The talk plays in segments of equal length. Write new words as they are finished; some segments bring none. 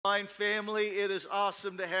Line family, it is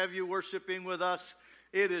awesome to have you worshiping with us.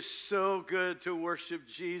 It is so good to worship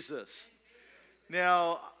Jesus.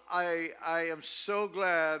 Now, I am so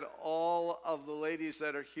glad all of the ladies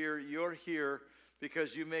that are here, you're here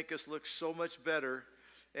because you make us look so much better.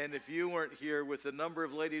 And if you weren't here with the number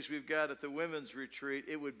of ladies we've got at the women's retreat,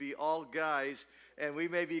 it would be all guys. And we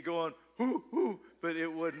may be going, hoo, hoo, but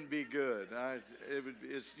it wouldn't be good.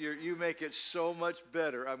 You make it so much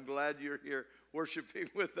better. I'm glad you're here worshiping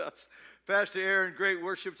with us. Pastor Aaron, great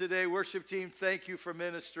worship today. Worship team, thank you for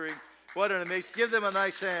ministering. What an amazing, give them a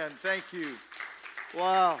nice hand. Thank you.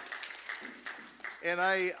 Wow. And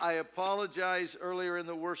I apologize earlier in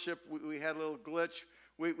the worship. We had a little glitch.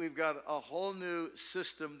 We've got a whole new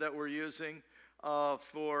system that we're using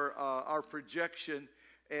for our projection,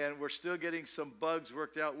 and we're still getting some bugs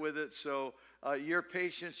worked out with it. So your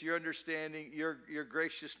patience, your understanding, your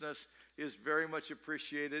graciousness is very much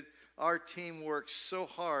appreciated. Our team works so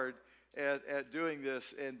hard at doing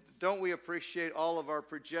this, and don't we appreciate all of our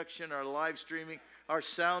projection, our live streaming, our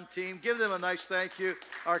sound team? Give them a nice thank you.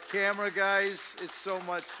 Our camera guys, it's so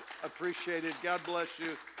much appreciated. God bless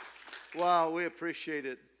you. Wow, we appreciate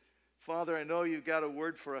it. Father, I know you've got a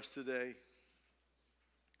word for us today.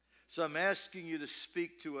 So I'm asking you to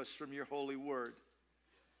speak to us from your holy word.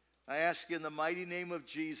 I ask in the mighty name of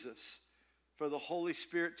Jesus for the Holy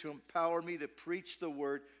Spirit to empower me to preach the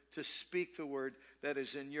word, to speak the word that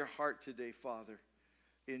is in your heart today, Father,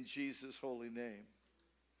 in Jesus' holy name.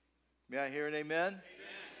 May I hear an amen?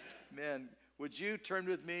 Amen. Amen. Would you turn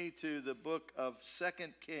with me to the book of 2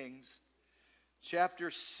 Kings,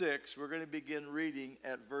 chapter 6. We're going to begin reading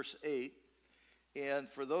at verse 8. And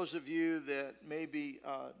for those of you that maybe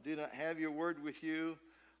do not have your word with you,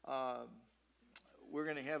 we're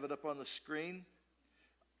going to have it up on the screen.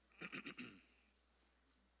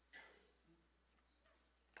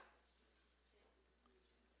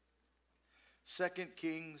 2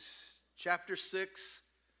 Kings chapter 6,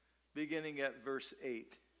 beginning at verse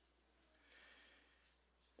 8.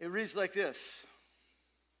 It reads like this.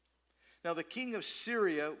 Now the king of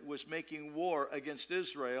Syria was making war against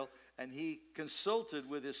Israel, and he consulted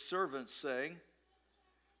with his servants, saying,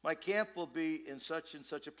 my camp will be in such and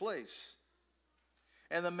such a place.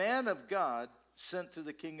 And the man of God sent to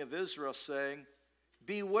the king of Israel, saying,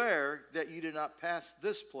 beware that you do not pass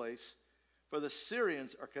this place, for the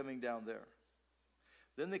Syrians are coming down there.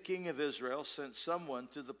 Then the king of Israel sent someone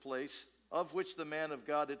to the place of which the man of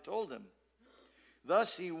God had told him.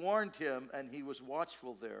 Thus he warned him, and he was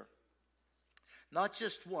watchful there, not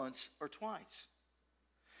just once or twice.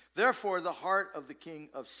 Therefore the heart of the king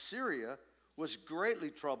of Syria was greatly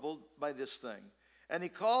troubled by this thing. And he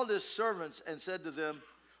called his servants and said to them,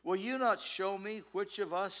 will you not show me which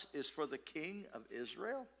of us is for the king of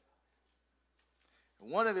Israel?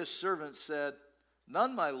 And one of his servants said,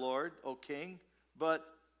 none, my lord, O king, but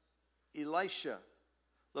Elisha,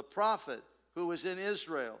 the prophet who was in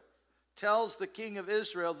Israel, tells the king of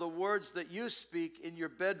Israel the words that you speak in your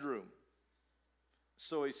bedroom.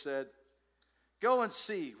 So he said, go and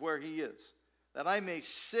see where he is, that I may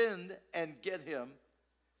send and get him.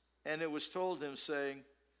 And it was told him, saying,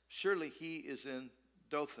 surely he is in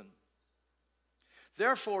Dothan.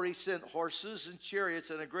 Therefore he sent horses and chariots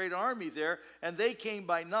and a great army there, and they came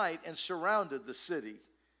by night and surrounded the city.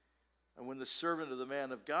 And when the servant of the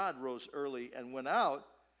man of God rose early and went out,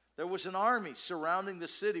 there was an army surrounding the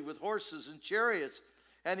city with horses and chariots.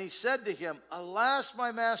 And he said to him, alas,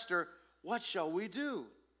 my master, what shall we do?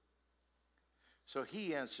 So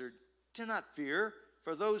he answered, do not fear,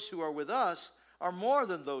 for those who are with us are more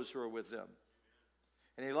than those who are with them.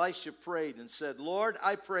 And Elisha prayed and said, Lord,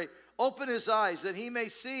 I pray, open his eyes that he may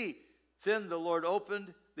see. Then the Lord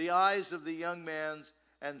opened the eyes of the young man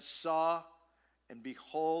and saw, and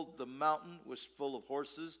behold, the mountain was full of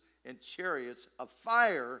horses and chariots of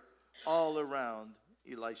fire all around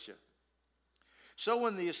Elisha. So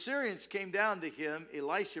when the Assyrians came down to him,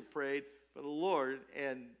 Elisha prayed for the Lord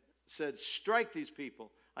and said, strike these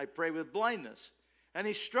people, I pray, with blindness. And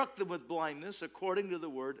he struck them with blindness according to the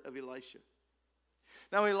word of Elisha.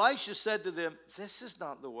 Now Elisha said to them, this is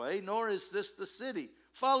not the way, nor is this the city.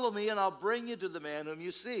 Follow me, and I'll bring you to the man whom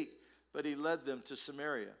you seek. But he led them to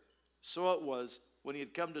Samaria. So it was, when he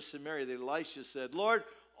had come to Samaria, that Elisha said, Lord,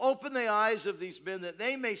 open the eyes of these men that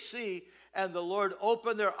they may see. And the Lord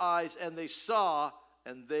opened their eyes, and they saw,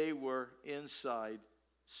 and they were inside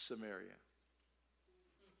Samaria.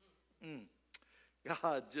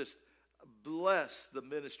 God, just bless the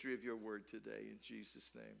ministry of your word today in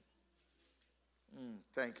Jesus' name.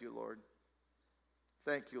 Thank you, Lord.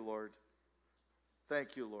 Thank you, Lord.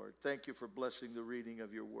 Thank you, Lord. Thank you for blessing the reading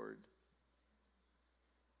of your word.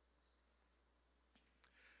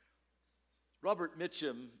 Robert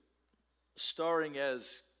Mitchum, starring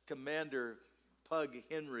as Commander Pug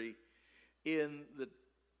Henry in the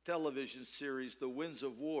television series The Winds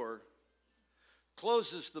of War,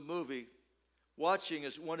 closes the movie watching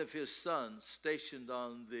as one of his sons, stationed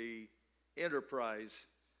on the Enterprise,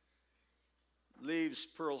 leaves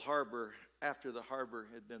Pearl Harbor after the harbor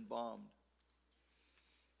had been bombed.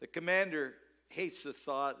 The commander hates the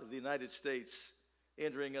thought of the United States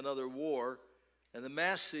entering another war and the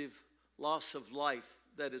massive loss of life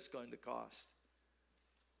that it's going to cost.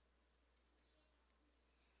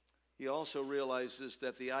 He also realizes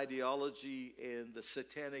that the ideology and the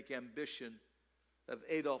satanic ambition of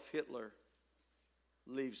Adolf Hitler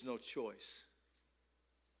leaves no choice.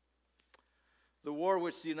 The war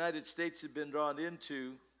which the United States had been drawn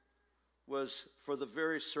into was for the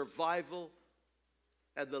very survival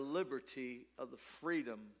and the liberty of the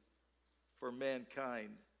freedom for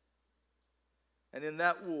mankind. And in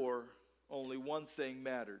that war, only one thing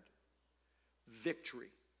mattered: victory.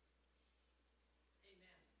 Amen.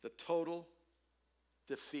 The total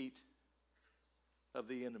defeat of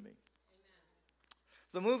the enemy. Amen.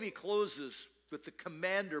 The movie closes with the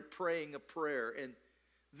commander praying a prayer, and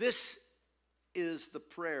this is the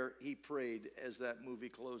prayer he prayed as that movie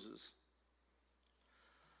closes.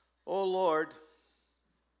 Oh Lord,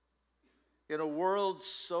 in a world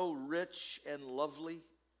so rich and lovely,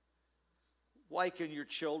 why can your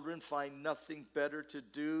children find nothing better to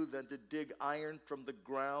do than to dig iron from the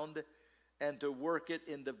ground and to work it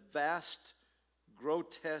into vast,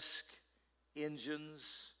 grotesque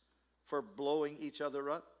engines for blowing each other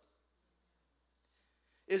up?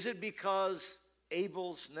 Is it because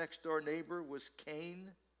Abel's next door neighbor was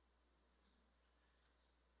Cain?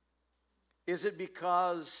 Is it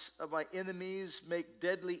because of my enemies make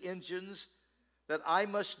deadly engines that I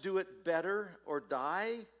must do it better or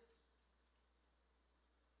die?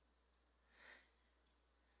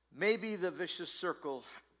 Maybe the vicious circle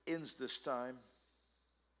ends this time.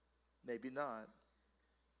 Maybe not.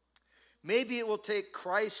 Maybe it will take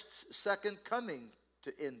Christ's second coming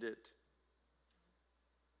to end it.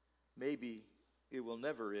 Maybe it will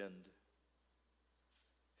never end.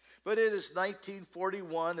 But it is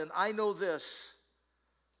 1941, and I know this: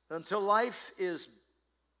 until life is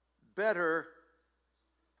better,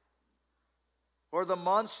 or the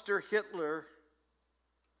monster Hitler,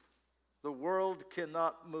 the world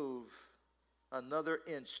cannot move another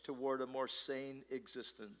inch toward a more sane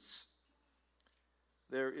existence.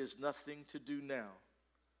 There is nothing to do now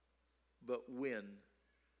but win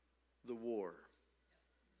the war.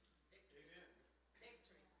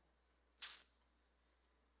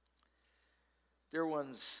 Dear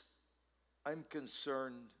ones, I'm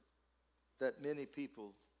concerned that many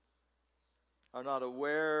people are not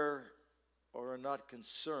aware or are not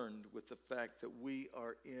concerned with the fact that we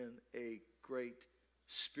are in a great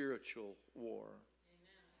spiritual war.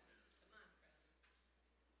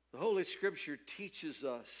 The Holy Scripture teaches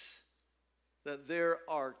us that there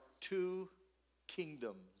are two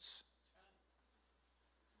kingdoms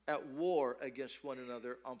at war against one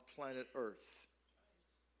another on planet Earth.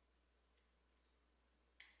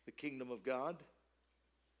 The kingdom of God,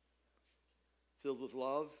 filled with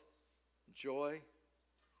love, joy,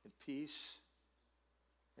 and peace,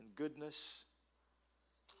 and goodness,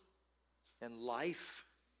 and life.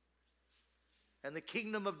 And the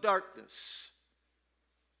kingdom of darkness,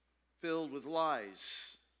 filled with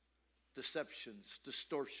lies, deceptions,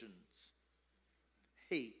 distortions,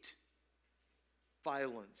 hate,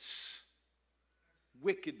 violence,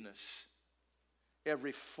 wickedness,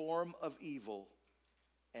 every form of evil,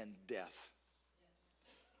 and death.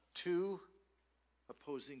 Two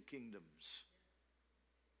opposing kingdoms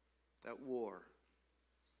at war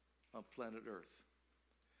on planet Earth.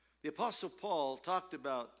 The Apostle Paul talked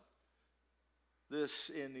about this,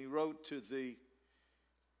 and he wrote to the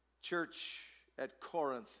church at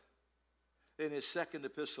Corinth in his second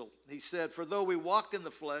epistle. He said, "For though we walk in the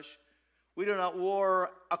flesh, we do not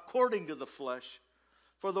war according to the flesh.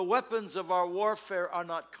 For the weapons of our warfare are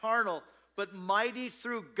not carnal, but mighty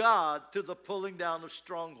through God to the pulling down of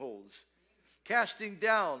strongholds, casting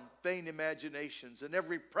down vain imaginations and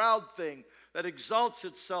every proud thing that exalts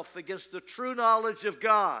itself against the true knowledge of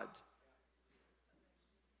God."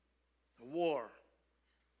 War.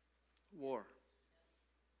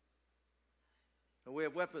 And we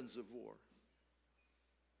have weapons of war.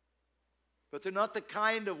 But they're not the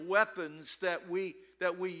kind of weapons that we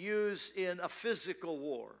use in a physical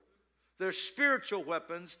war. They're spiritual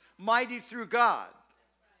weapons, mighty through God.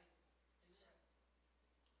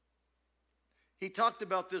 He talked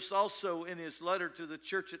about this also in his letter to the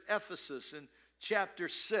church at Ephesus in chapter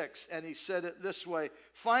 6, and he said it this way: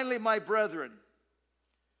 "Finally, my brethren,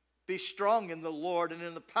 be strong in the Lord and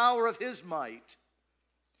in the power of his might.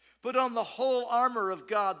 Put on the whole armor of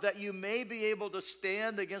God, that you may be able to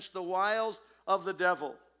stand against the wiles of the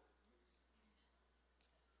devil.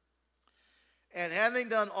 And having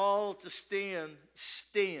done all to stand,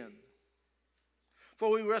 stand. For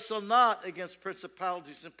we wrestle not against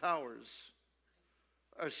principalities and powers."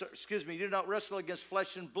 You do not wrestle against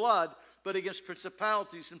flesh and blood, but against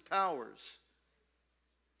principalities and powers,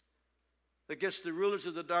 against the rulers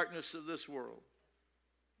of the darkness of this world.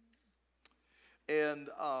 And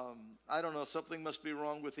I don't know, something must be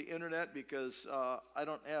wrong with the internet, because I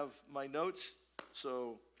don't have my notes.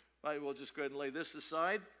 So I will just go ahead and lay this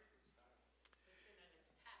aside.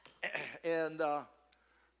 And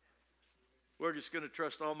we're just going to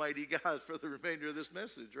trust Almighty God for the remainder of this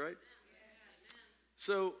message, right?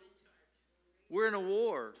 So we're in a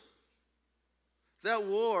war. That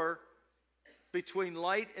war between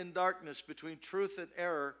light and darkness, between truth and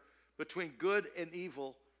error, between good and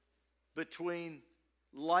evil, between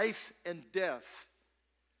life and death,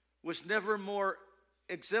 was never more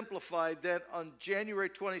exemplified than on January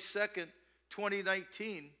 22nd,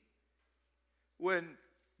 2019, when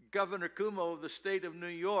Governor Cuomo of the state of New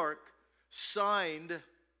York signed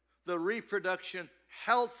the Reproduction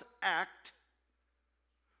Health Act,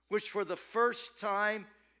 which for the first time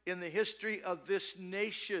in the history of this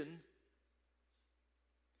nation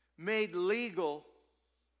made legal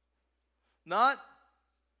not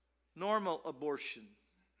normal abortion.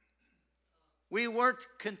 We weren't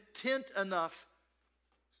content enough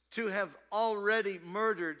to have already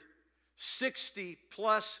murdered 60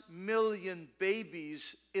 plus million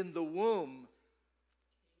babies in the womb.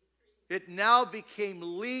 It now became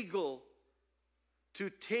legal to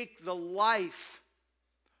take the life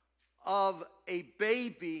of a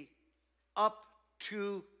baby up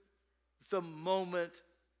to the moment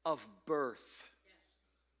of birth.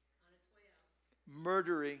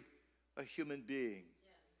 Murdering a human being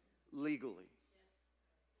legally.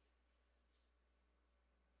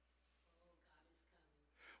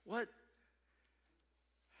 What?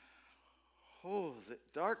 Oh, the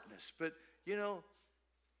darkness. But, you know,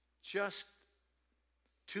 just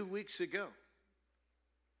 2 weeks ago,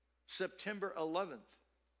 September 11th,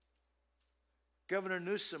 Governor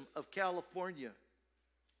Newsom of California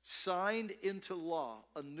signed into law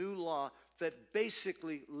a new law that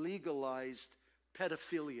basically legalized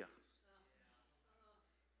pedophilia.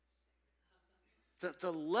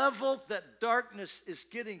 The level that darkness is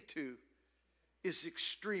getting to is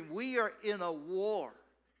extreme. We are in a war.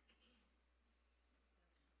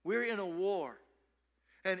 We're in a war.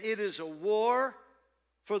 And it is a war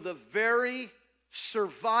for the very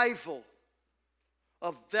survival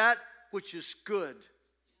of that which is good,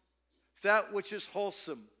 that which is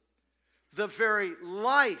wholesome, the very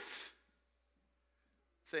life.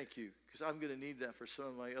 Thank you, because I'm going to need that for some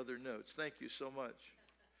of my other notes. Thank you so much.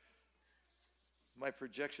 My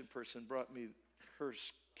projection person brought me her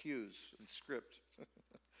cues and script.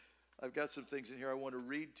 I've got some things in here I want to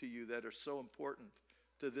read to you that are so important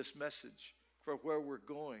to this message, for where we're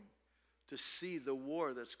going, to see the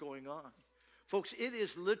war that's going on. Folks, it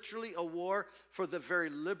is literally a war for the very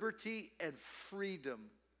liberty and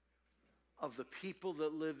freedom of the people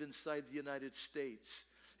that live inside the United States.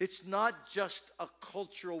 It's not just a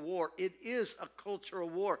cultural war. It is a cultural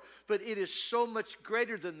war, but it is so much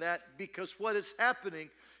greater than that, because what is happening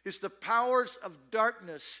is the powers of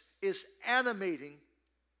darkness is animating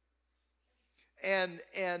and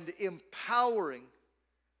empowering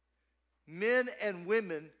men and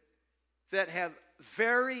women that have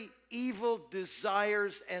very evil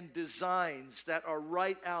desires and designs that are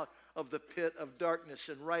right out of the pit of darkness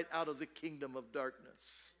and right out of the kingdom of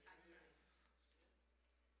darkness.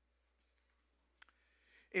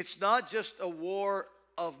 It's not just a war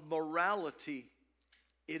of morality.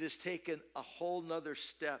 It has taken a whole nother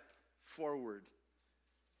step forward.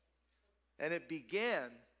 And it began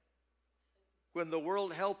when the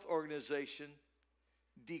World Health Organization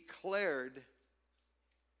declared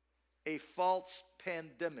a false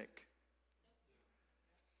pandemic.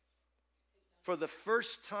 For the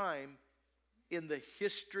first time in the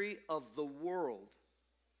history of the world,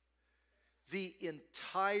 the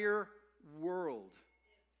entire world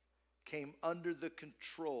came under the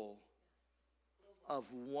control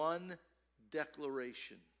of one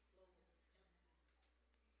declaration.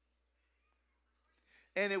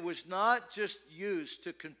 And it was not just used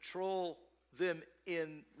to control them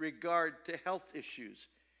in regard to health issues.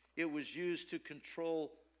 It was used to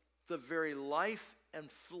control the very life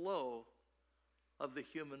and flow of the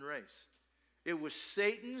human race. It was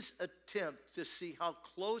Satan's attempt to see how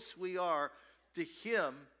close we are to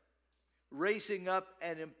him raising up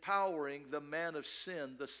and empowering the man of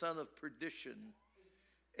sin, the son of perdition,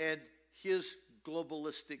 and his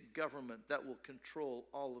globalistic government that will control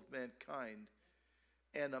all of mankind.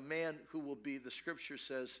 And a man who will be, the scripture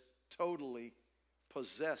says, totally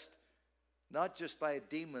possessed, not just by a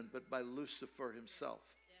demon, but by Lucifer himself.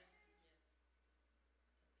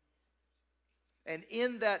 And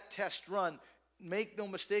in that test run, make no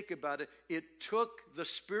mistake about it, it took the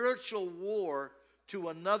spiritual war to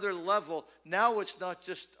another level. Now it's not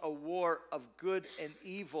just a war of good and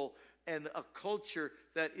evil and a culture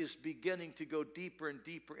that is beginning to go deeper and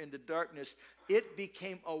deeper into darkness. It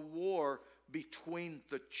became a war between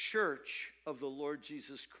the church of the Lord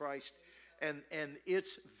Jesus Christ and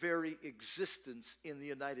its very existence in the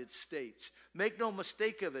United States. Make no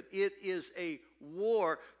mistake of it, it is a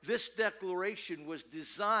war. This declaration was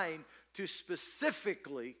designed to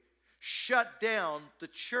specifically shut down the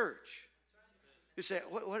church. You say,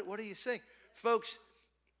 what are you saying? Folks,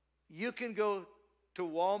 you can go to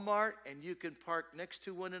Walmart and you can park next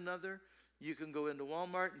to one another. You can go into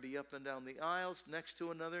Walmart and be up and down the aisles next to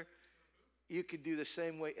another. You can do the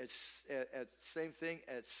same way same thing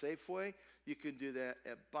at Safeway. You can do that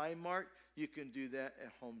at Bi-Mart. You can do that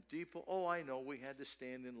at Home Depot. Oh, I know we had to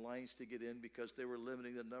stand in lines to get in because they were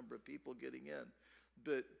limiting the number of people getting in.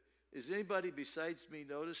 But has anybody besides me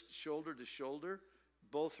noticed shoulder to shoulder,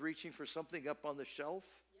 both reaching for something up on the shelf?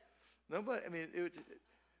 Yep. Nobody. I mean,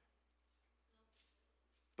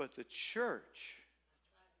 but the church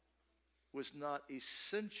was not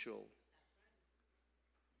essential.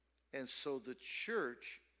 And so the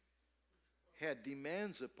church had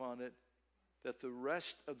demands upon it that the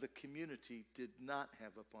rest of the community did not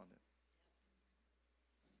have upon it.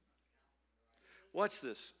 Watch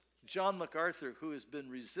this. John MacArthur, who has been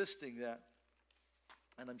resisting that,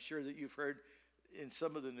 and I'm sure that you've heard in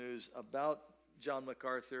some of the news about John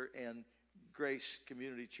MacArthur and Grace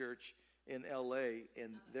Community Church in L.A.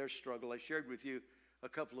 and their struggle. I shared with you a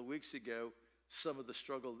couple of weeks ago some of the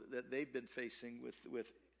struggle that they've been facing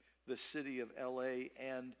with the city of L.A.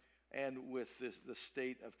 and with the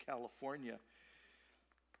state of California.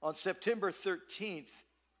 On September 13th,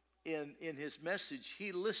 in his message,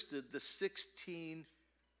 he listed the 16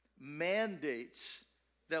 mandates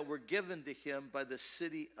that were given to him by the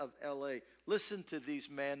city of L.A. Listen to these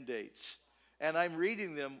mandates. And I'm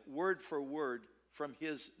reading them word for word from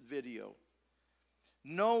his video.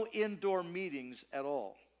 No indoor meetings at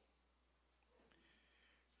all.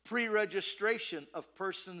 Pre-registration of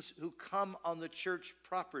persons who come on the church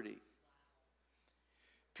property.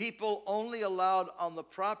 People only allowed on the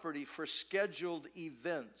property for scheduled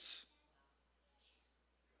events.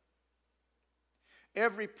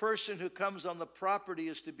 Every person who comes on the property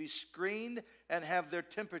is to be screened and have their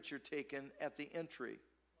temperature taken at the entry.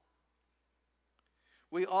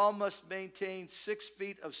 We all must maintain 6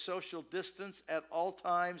 feet of social distance at all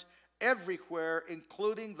times, everywhere,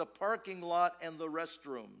 including the parking lot and the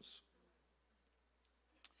restrooms.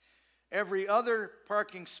 Every other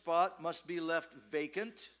parking spot must be left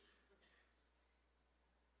vacant.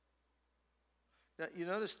 Now, you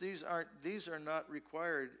notice these are not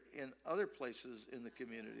required in other places in the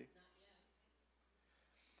community.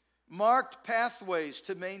 Marked pathways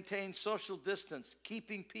to maintain social distance,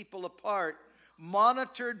 keeping people apart,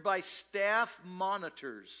 monitored by staff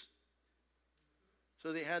monitors.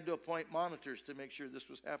 So they had to appoint monitors to make sure this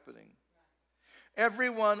was happening.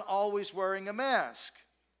 Everyone always wearing a mask.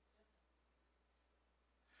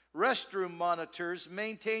 Restroom monitors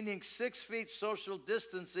maintaining 6 feet social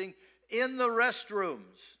distancing in the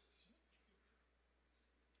restrooms.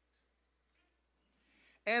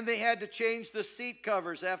 And they had to change the seat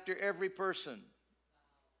covers after every person.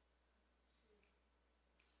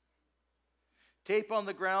 Tape on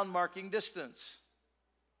the ground marking distance.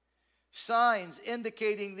 Signs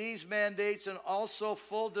indicating these mandates and also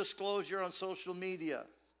full disclosure on social media.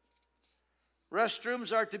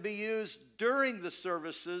 Restrooms are to be used during the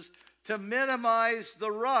services to minimize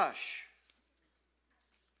the rush.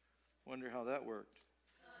 Wonder how that worked.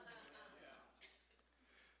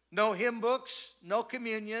 No hymn books, no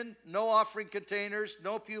communion, no offering containers,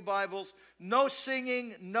 no pew Bibles, no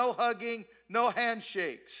singing, no hugging, no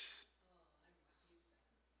handshakes.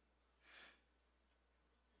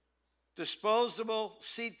 Disposable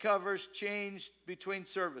seat covers changed between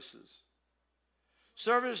services.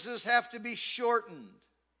 Services have to be shortened.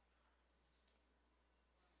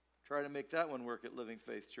 Try to make that one work at Living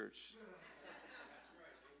Faith Church.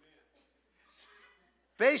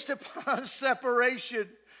 Based upon separation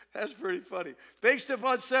That's pretty funny. Based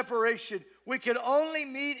upon separation, we can only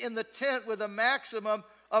meet in the tent with a maximum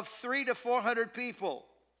of 300 to 400 people.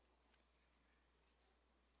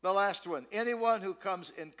 The last one, anyone who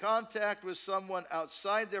comes in contact with someone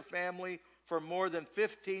outside their family for more than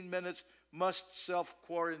 15 minutes must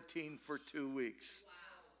self-quarantine for 2 weeks.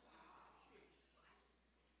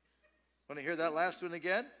 Want to hear that last one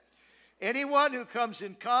again? Anyone who comes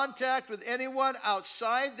in contact with anyone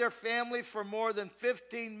outside their family for more than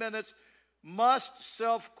 15 minutes must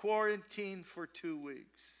self-quarantine for 2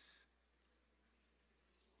 weeks.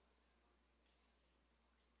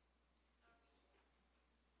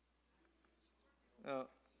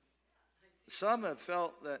 Some have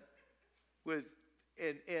felt that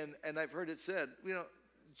and I've heard it said,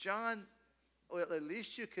 John, well, at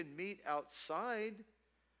least you can meet outside.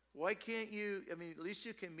 Why can't you, at least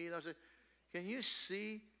you can meet outside. Can you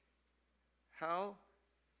see how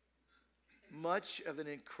much of an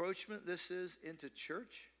encroachment this is into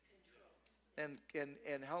church? And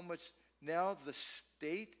how much now the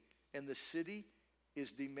state and the city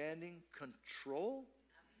is demanding control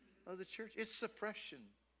of the church? It's suppression.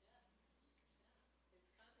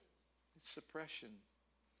 It's suppression.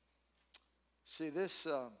 See, this,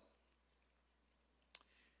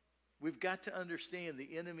 we've got to understand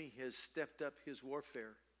the enemy has stepped up his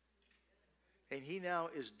warfare. And he now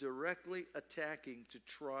is directly attacking to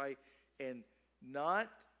try and not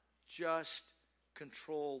just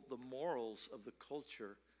control the morals of the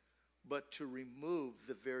culture, but to remove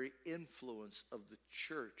the very influence of the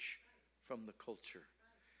church from the culture.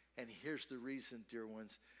 And here's the reason, dear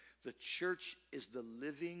ones. The church is the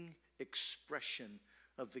living expression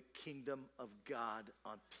of the kingdom of God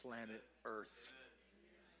on planet Earth.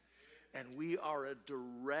 And we are a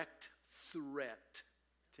direct threat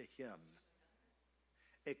to him.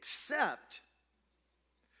 Except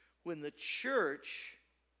when the church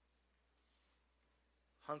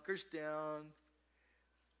hunkers down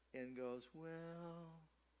and goes, well,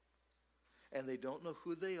 and they don't know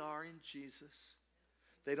who they are in Jesus.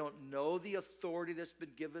 They don't know the authority that's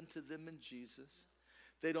been given to them in Jesus.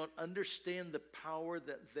 They don't understand the power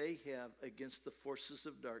that they have against the forces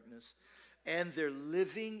of darkness. And they're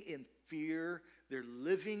living in fear. They're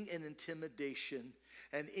living in intimidation.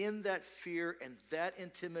 And in that fear and that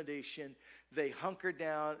intimidation, they hunker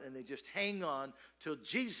down and they just hang on till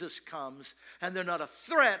Jesus comes. And they're not a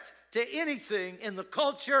threat to anything in the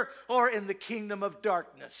culture or in the kingdom of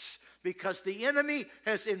darkness. Because the enemy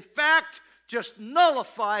has in fact just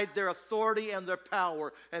nullified their authority and their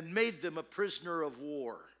power and made them a prisoner of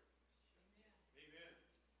war. Amen.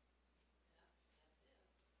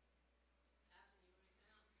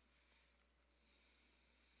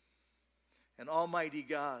 And Almighty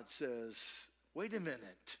God says, wait a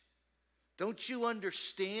minute. Don't you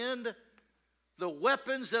understand? The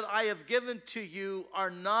weapons that I have given to you are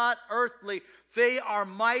not earthly. They are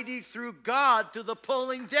mighty through God to the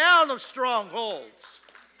pulling down of strongholds.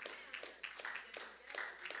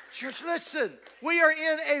 Church, listen, we are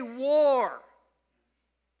in a war.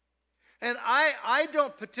 And I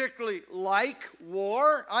don't particularly like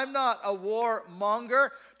war. I'm not a warmonger,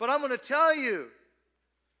 but I'm going to tell you,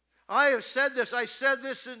 I have said this. I said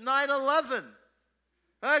this at 9/11.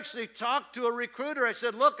 I actually talked to a recruiter. I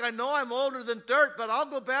said, look, I know I'm older than dirt, but I'll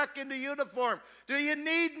go back into uniform. Do you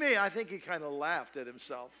need me? I think he kind of laughed at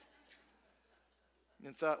himself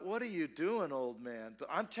and thought, what are you doing, old man? But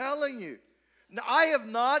I'm telling you, now, I have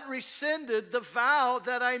not rescinded the vow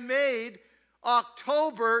that I made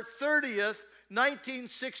October 30th,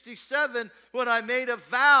 1967, when I made a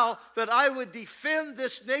vow that I would defend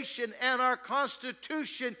this nation and our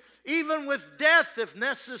Constitution, even with death if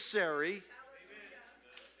necessary.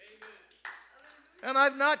 And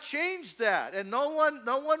I've not changed that, and no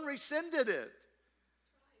one rescinded it.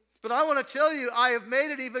 But I want to tell you, I have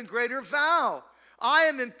made an even greater vow. I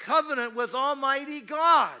am in covenant with Almighty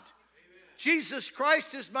God. Jesus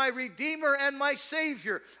Christ is my Redeemer and my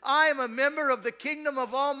Savior. I am a member of the kingdom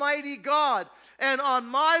of Almighty God. And on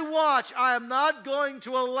my watch, I am not going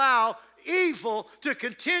to allow evil to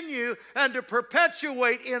continue and to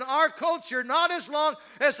perpetuate in our culture, not as long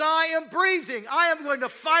as I am breathing. I am going to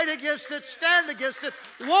fight against it, stand against it,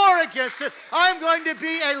 war against it. I am going to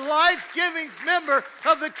be a life-giving member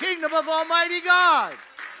of the kingdom of Almighty God.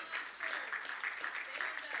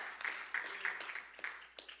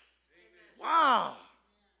 Wow.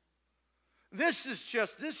 This is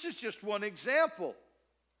just one example.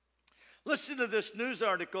 Listen to this news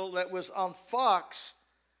article that was on Fox,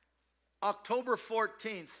 October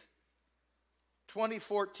 14th,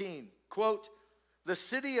 2014. Quote, the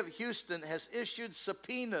city of Houston has issued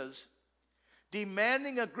subpoenas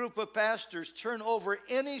demanding a group of pastors turn over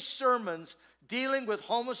any sermons dealing with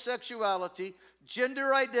homosexuality,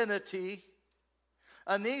 gender identity.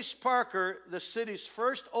 Annise Parker, the city's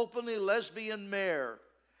first openly lesbian mayor,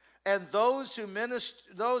 and those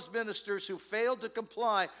ministers who failed to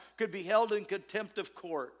comply could be held in contempt of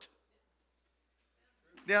court.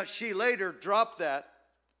 Now, she later dropped that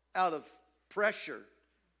out of pressure.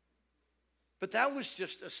 But that was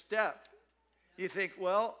just a step. You think,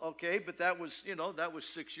 well, okay, but that was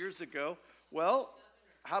 6 years ago. Well,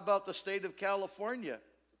 how about the state of California?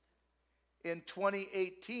 In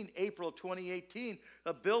 2018, April 2018,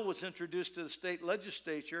 a bill was introduced to the state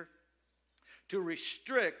legislature to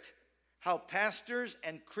restrict how pastors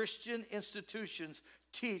and Christian institutions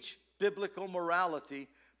teach biblical morality,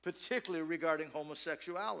 particularly regarding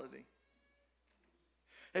homosexuality.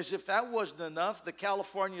 As if that wasn't enough, the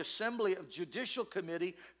California Assembly of Judicial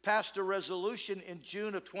Committee passed a resolution in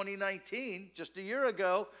June of 2019, just a year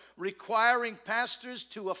ago, requiring pastors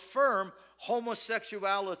to affirm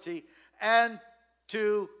homosexuality and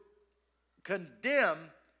to condemn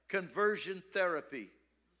conversion therapy.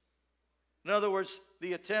 In other words,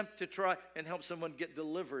 the attempt to try and help someone get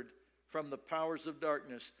delivered from the powers of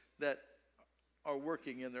darkness that are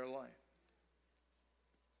working in their life.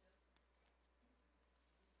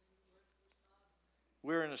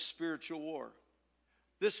 We're in a spiritual war.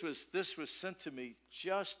 This was sent to me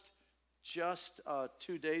just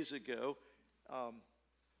 2 days ago.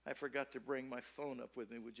 I forgot to bring my phone up with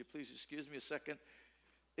me. Would you please excuse me a second?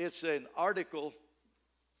 It's an article,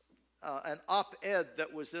 an op-ed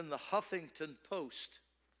that was in the Huffington Post.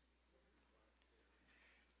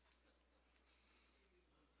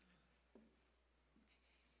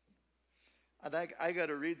 And I got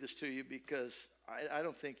to read this to you because I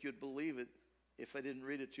don't think you'd believe it if I didn't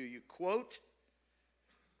read it to you. Quote,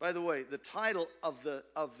 by the way, the title of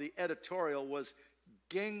the editorial was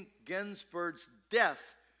Ginsburg's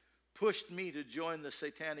Death Pushed Me to Join the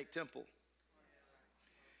Satanic Temple.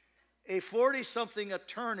 A 40-something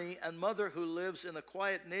attorney and mother who lives in a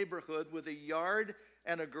quiet neighborhood with a yard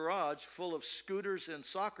and a garage full of scooters and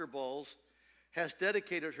soccer balls has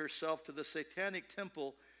dedicated herself to the Satanic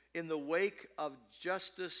Temple in the wake of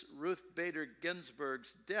Justice Ruth Bader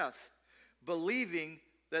Ginsburg's death, believing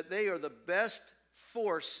that they are the best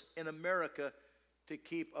force in America to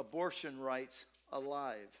keep abortion rights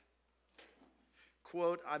alive.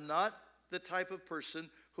 Quote, I'm not the type of person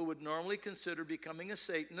who would normally consider becoming a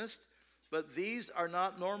Satanist, but these are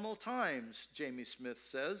not normal times, Jamie Smith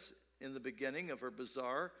says in the beginning of her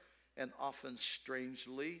bizarre and often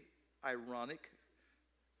strangely ironic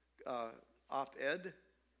op-ed.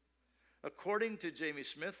 According to Jamie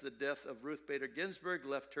Smith, the death of Ruth Bader Ginsburg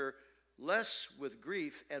left her less with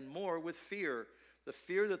grief and more with fear. The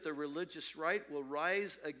fear that the religious right will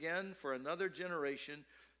rise again for another generation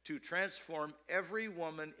to transform every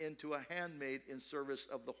woman into a handmaid in service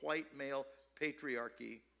of the white male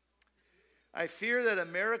patriarchy. I fear that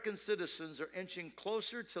American citizens are inching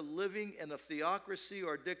closer to living in a theocracy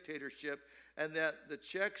or dictatorship, and that the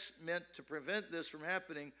checks meant to prevent this from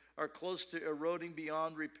happening are close to eroding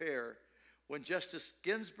beyond repair. When Justice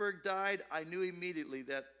Ginsburg died, I knew immediately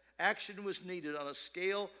that action was needed on a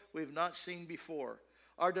scale we've not seen before.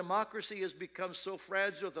 Our democracy has become so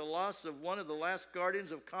fragile with the loss of one of the last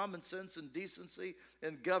guardians of common sense and decency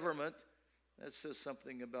in government. That says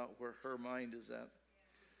something about where her mind is at.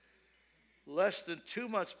 Less than 2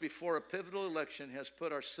 months before a pivotal election has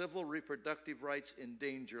put our civil reproductive rights in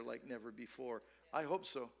danger like never before. I hope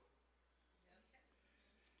so.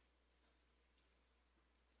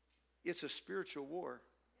 It's a spiritual war.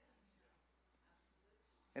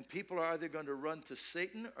 And people are either going to run to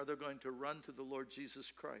Satan or they're going to run to the Lord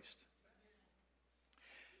Jesus Christ.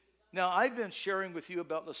 Now, I've been sharing with you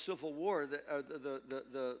about the civil war,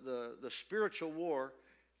 the spiritual war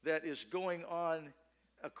that is going on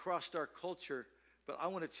across our culture. But I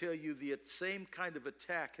want to tell you the same kind of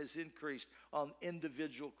attack has increased on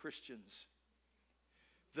individual Christians.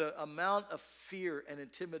 The amount of fear and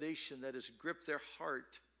intimidation that has gripped their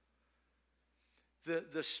heart.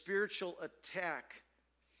 The spiritual attack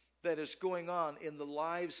that is going on in the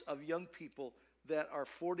lives of young people that are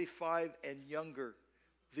 45 and younger.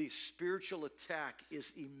 The spiritual attack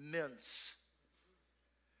is immense.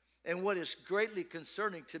 And what is greatly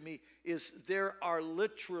concerning to me is there are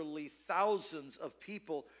literally thousands of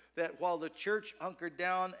people that while the church hunkered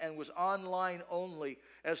down and was online only,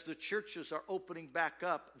 as the churches are opening back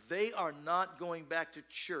up, they are not going back to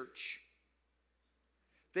church.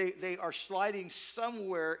 They are sliding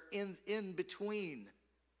somewhere in between.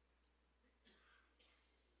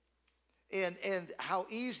 and how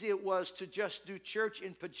easy it was to just do church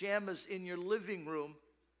in pajamas in your living room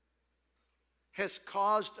has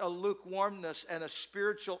caused a lukewarmness and a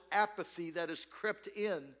spiritual apathy that has crept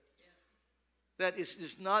in that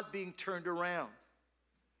is not being turned around.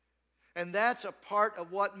 And that's a part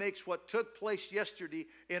of what makes what took place yesterday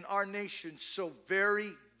in our nation so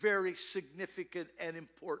very, very significant and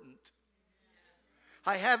important.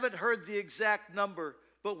 I haven't heard the exact number,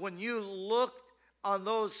 but when you look on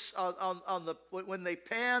those, when they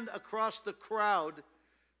panned across the crowd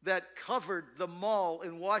that covered the mall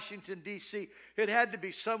in Washington, D.C., it had to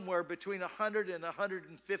be somewhere between 100 and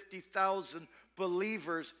 150,000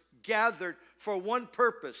 believers gathered for one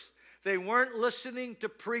purpose. They weren't listening to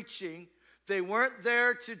preaching. They weren't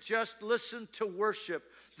there to just listen to worship.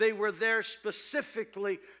 They were there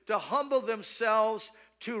specifically to humble themselves,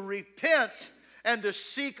 to repent, and to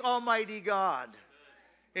seek Almighty God.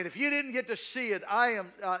 And if you didn't get to see it,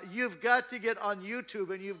 you've got to get on YouTube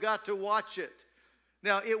and you've got to watch it.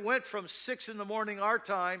 Now, it went from 6 in the morning our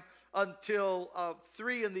time until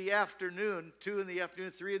 3 in the afternoon, 2 in the afternoon,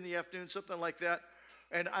 3 in the afternoon, something like that.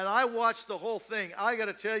 And I watched the whole thing. I got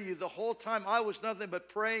to tell you, the whole time I was nothing but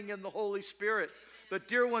praying in the Holy Spirit. But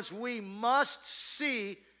dear ones, we must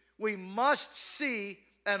see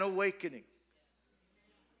an awakening.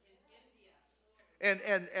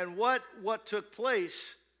 And what took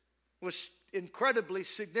place was incredibly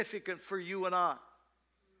significant for you and I.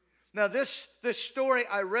 Now, this story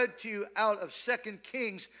I read to you out of 2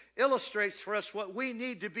 Kings illustrates for us what we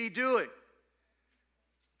need to be doing.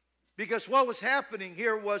 Because what was happening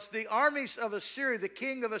here was the armies of Assyria, the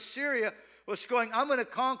king of Assyria, was going, I'm going to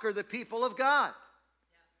conquer the people of God.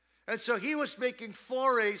 Yeah. And so he was making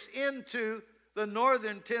forays into the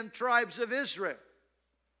northern 10 tribes of Israel.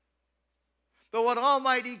 But what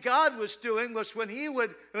Almighty God was doing was when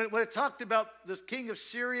it talked about the king of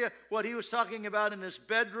Syria, what he was talking about in his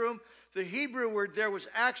bedroom, the Hebrew word there was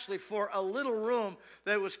actually for a little room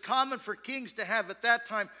that was common for kings to have at that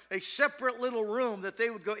time, a separate little room that they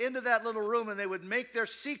would go into that little room and they would make their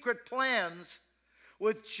secret plans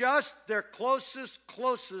with just their closest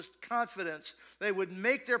confidence. They would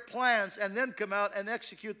make their plans and then come out and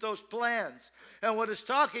execute those plans. And what it's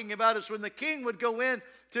talking about is when the king would go in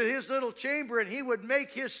to his little chamber and he would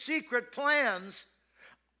make his secret plans,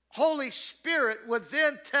 Holy Spirit would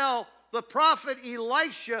then tell the prophet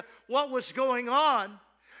Elisha what was going on.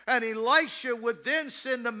 And Elisha would then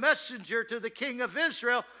send a messenger to the king of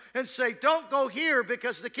Israel and say, don't go here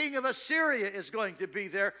because the king of Assyria is going to be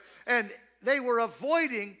there. And they were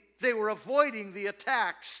avoiding the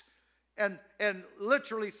attacks and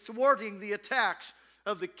literally thwarting the attacks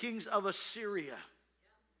of the kings of Assyria.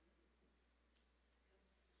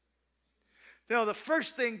 Now, the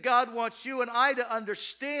first thing God wants you and I to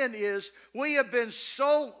understand is we have been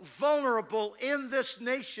so vulnerable in this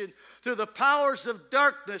nation to the powers of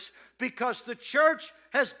darkness because the church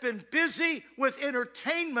has been busy with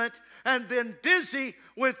entertainment and been busy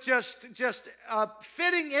with just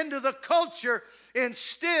fitting into the culture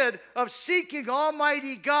instead of seeking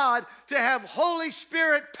Almighty God to have Holy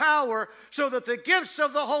Spirit power so that the gifts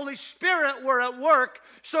of the Holy Spirit were at work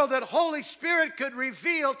so that Holy Spirit could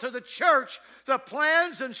reveal to the church the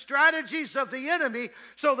plans and strategies of the enemy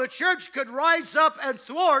so the church could rise up and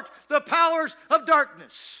thwart the powers of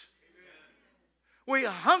darkness. Amen. We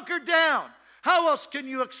hunkered down. How else can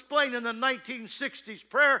you explain in the 1960s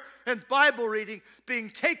prayer and Bible reading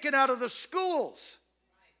being taken out of the schools?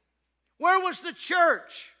 Where was the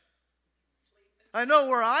church? I know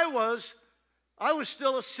where I was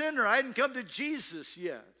still a sinner. I hadn't come to Jesus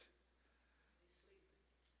yet.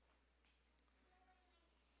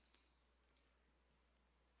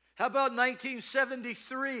 How about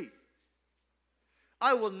 1973?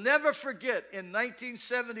 I will never forget in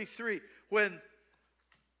 1973 when,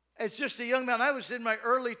 as just a young man, I was in my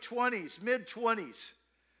early 20s, mid-20s,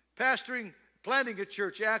 planting a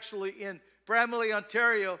church actually in Bramalea,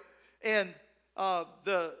 Ontario, and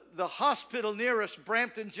the hospital near us,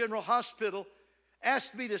 Brampton General Hospital,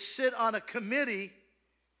 asked me to sit on a committee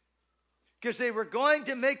because they were going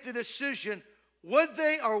to make the decision, would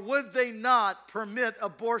they or would they not permit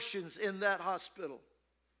abortions in that hospital?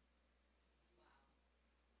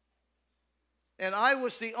 And I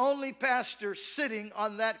was the only pastor sitting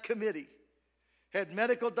on that committee. Had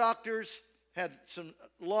medical doctors, had some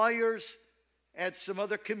lawyers, had some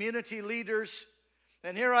other community leaders,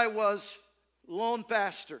 and here I was, lone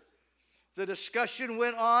pastor. The discussion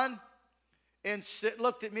went on and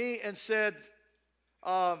looked at me and said,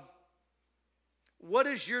 what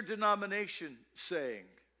is your denomination saying?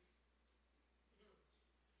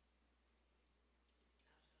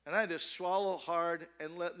 And I had to swallow hard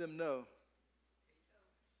and let them know.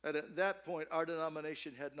 And at that point, our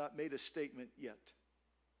denomination had not made a statement yet.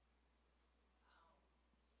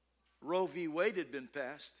 Roe v. Wade had been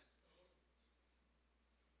passed.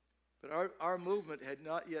 But our movement had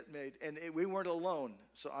not yet made, and we weren't alone.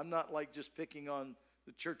 So I'm not like just picking on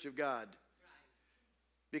the Church of God.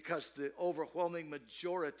 Because the overwhelming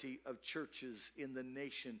majority of churches in the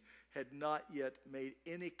nation had not yet made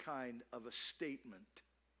any kind of a statement.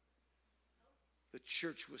 The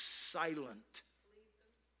church was silent.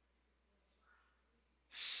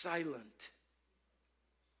 Silent.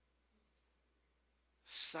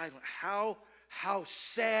 Silent. How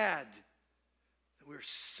sad that we're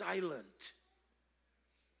silent.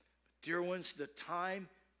 Dear ones, the time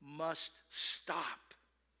must stop.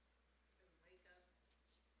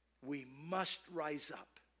 We must rise up.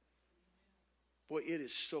 Boy, it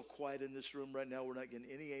is so quiet in this room right now. We're not getting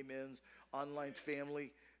any amens. Online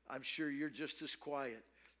family, I'm sure you're just as quiet.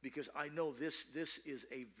 Because I know this is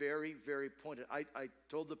a very, very pointed. I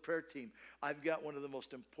told the prayer team, I've got one of the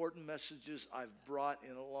most important messages I've brought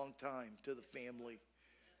in a long time to the family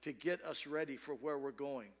to get us ready for where we're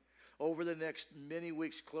going. Over the next many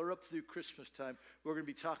weeks, clear up through Christmas time, we're going to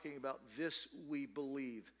be talking about this we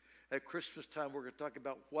believe. At Christmas time, we're going to talk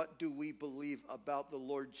about what do we believe about the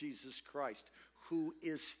Lord Jesus Christ. Who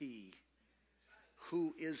is He?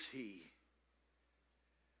 Who is He?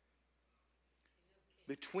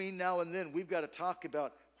 Between now and then, we've got to talk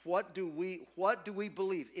about what do we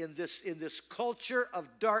believe in this culture of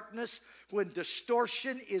darkness when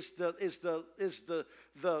distortion is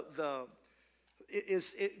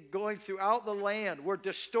going throughout the land. We're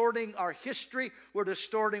distorting our history. We're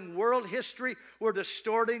distorting world history. We're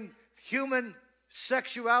distorting human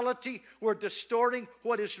sexuality. We're distorting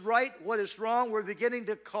what is right, what is wrong. We're beginning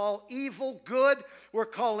to call evil good. We're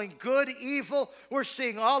calling good evil. We're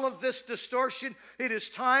seeing all of this distortion. It is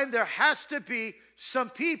time. There has to be some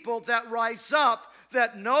people that rise up,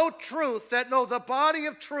 that know truth, that know the body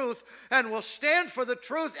of truth, and will stand for the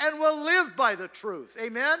truth and will live by the truth.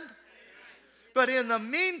 Amen? But in the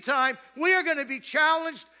meantime, we are going to be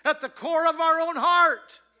challenged at the core of our own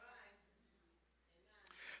heart.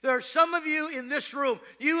 There are some of you in this room,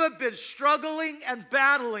 you have been struggling and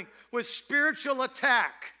battling with spiritual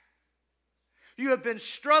attack. You have been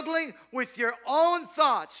struggling with your own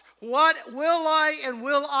thoughts. What will I and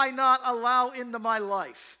will I not allow into my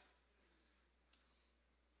life?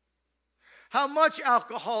 How much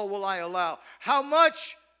alcohol will I allow? How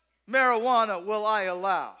much marijuana will I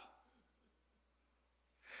allow?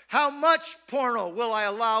 How much porno will I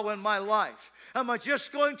allow in my life? Am I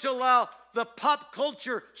just going to allow the pop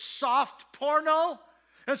culture soft porno?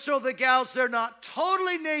 And so the gals, they're not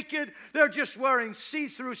totally naked. They're just wearing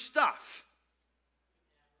see-through stuff.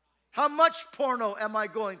 How much porno am I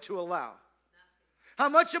going to allow? How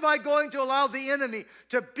much am I going to allow the enemy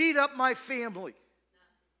to beat up my family?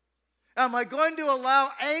 Am I going to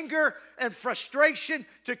allow anger and frustration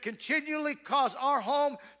to continually cause our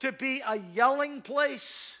home to be a yelling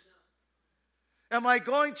place? Am I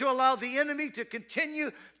going to allow the enemy to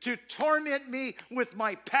continue to torment me with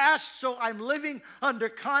my past so I'm living under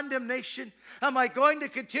condemnation? Am I going to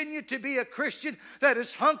continue to be a Christian that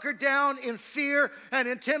is hunkered down in fear and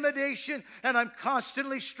intimidation, and I'm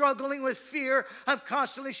constantly struggling with fear, I'm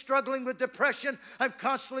constantly struggling with depression, I'm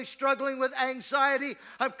constantly struggling with anxiety,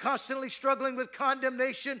 I'm constantly struggling with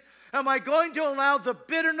condemnation? Am I going to allow the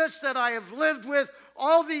bitterness that I have lived with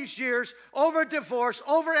all these years over divorce,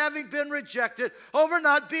 over having been rejected, over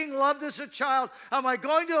not being loved as a child, am I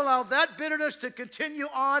going to allow that bitterness to continue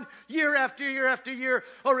on year after year after year?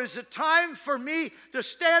 Or is it time for me to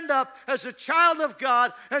stand up as a child of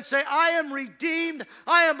God and say, I am redeemed,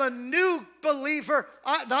 I am a new believer,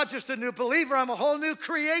 not just a new believer, I'm a whole new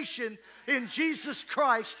creation in Jesus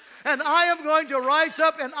Christ, and I am going to rise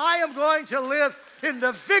up and I am going to live in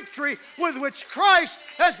the victory with which Christ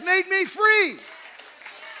has made me free.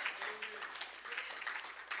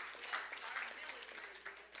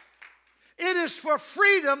 It is for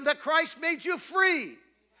freedom that Christ made you free.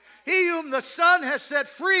 He whom the Son has set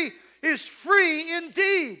free is free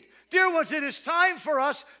indeed. Dear ones, it is time for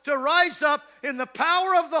us to rise up in the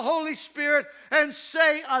power of the Holy Spirit and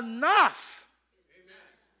say enough.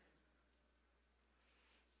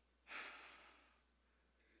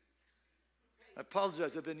 I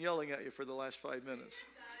apologize, I've been yelling at you for the last 5 minutes.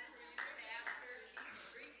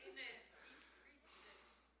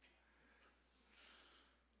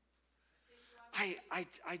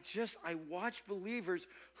 I watch believers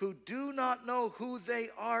who do not know who they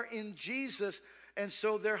are in Jesus, and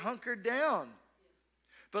so they're hunkered down.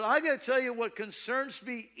 But I got to tell you what concerns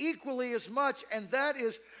me equally as much, and that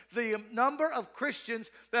is the number of Christians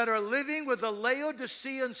that are living with a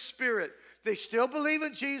Laodicean spirit. They still believe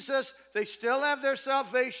in Jesus. They still have their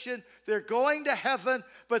salvation. They're going to heaven,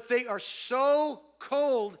 but they are so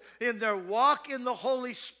cold in their walk in the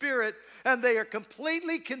Holy Spirit, and they are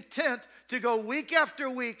completely content to go week after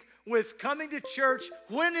week with coming to church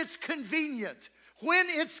when it's convenient. When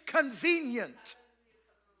it's convenient.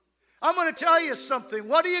 I'm going to tell you something.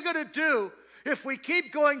 What are you going to do if we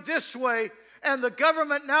keep going this way and the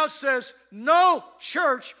government now says no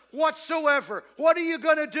church whatsoever? What are you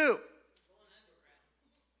going to do?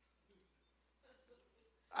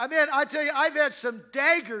 I mean, I tell you, I've had some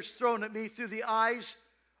daggers thrown at me through the eyes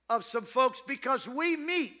of some folks because we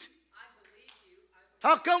meet.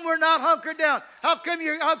 How come we're not hunkered down? How come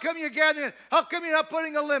you're gathering? How come you're not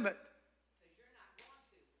putting a limit?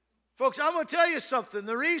 Folks, I'm going to tell you something.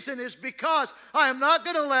 The reason is because I am not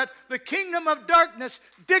going to let the kingdom of darkness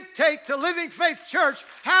dictate to Living Faith Church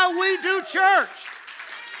how we do church.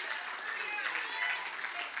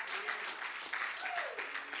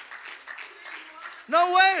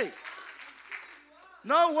 No way.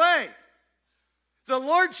 No way. The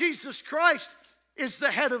Lord Jesus Christ is the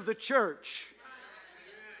head of the church.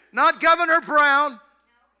 Not Governor Brown.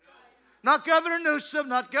 Not Governor Newsom.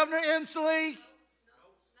 Not Governor Inslee.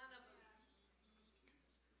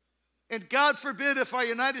 And God forbid if our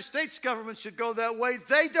United States government should go that way.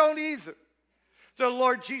 They don't either. The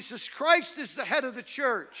Lord Jesus Christ is the head of the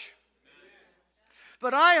church.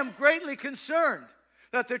 But I am greatly concerned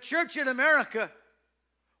that the church in America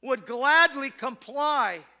would gladly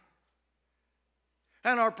comply.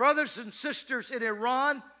 And our brothers and sisters in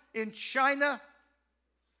Iran, in China,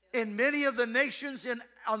 in many of the nations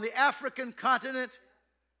on the African continent,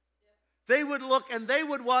 they would look and they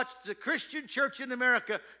would watch the Christian church in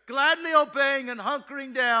America gladly obeying and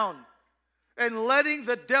hunkering down and letting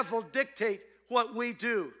the devil dictate what we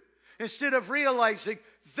do. Instead of realizing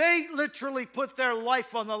they literally put their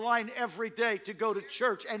life on the line every day to go to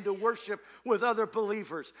church and to worship with other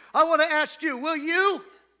believers. I want to ask you, will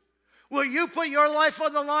you put your life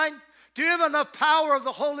on the line? Do you have enough power of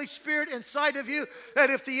the Holy Spirit inside of you that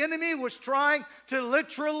if the enemy was trying to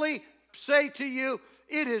literally say to you,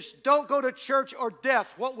 it is don't go to church or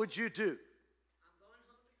death, what would you do?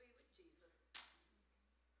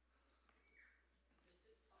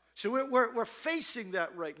 So we're facing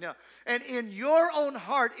that right now. And in your own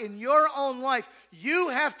heart, in your own life, you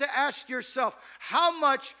have to ask yourself, how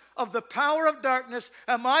much of the power of darkness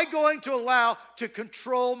am I going to allow to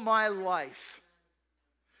control my life?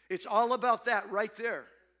 It's all about that right there.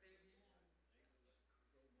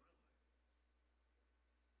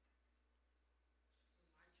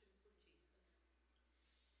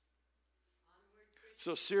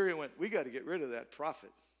 So Syria went, we got to get rid of that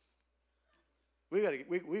prophet. We got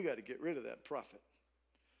to get rid of that prophet.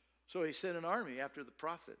 So he sent an army after the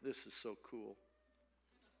prophet. This is so cool.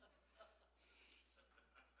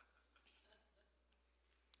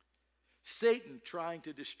 Satan trying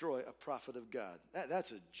to destroy a prophet of God.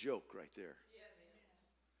 That's a joke right there.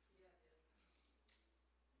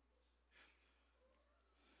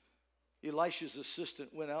 Elisha's assistant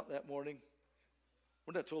went out that morning.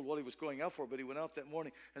 We're not told what he was going out for, but he went out that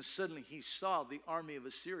morning, and suddenly he saw the army of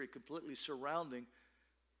Assyria completely surrounding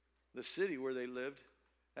the city where they lived.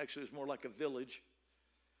 Actually, it was more like a village.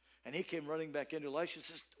 And he came running back into Elisha and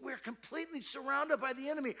says, we're completely surrounded by the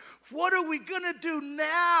enemy. What are we going to do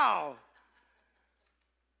now?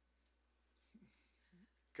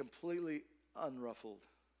 Completely unruffled.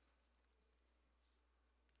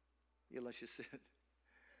 Elisha said,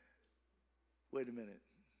 wait a minute.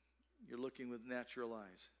 You're looking with natural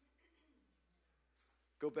eyes.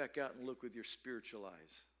 Go back out and look with your spiritual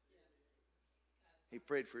eyes. He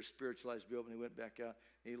prayed for his spiritual eyes to be open. He went back out.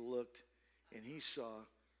 And he looked, and he saw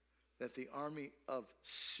that the army of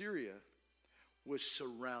Syria was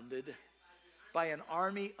surrounded by an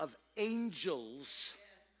army of angels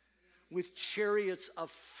with chariots of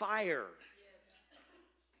fire.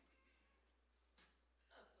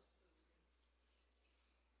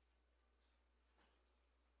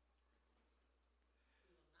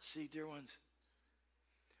 See, dear ones,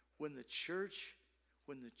 when the church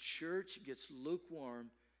gets lukewarm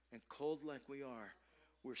and cold like we are,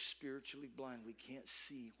 we're spiritually blind. We can't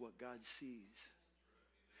see what God sees.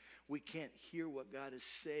 We can't hear what God is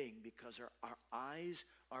saying because our eyes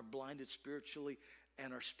are blinded spiritually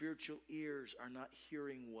and our spiritual ears are not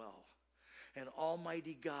hearing well. And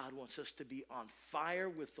Almighty God wants us to be on fire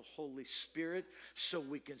with the Holy Spirit so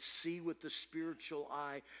we can see with the spiritual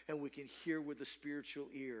eye and we can hear with the spiritual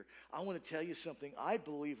ear. I want to tell you something. I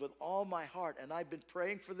believe with all my heart, and I've been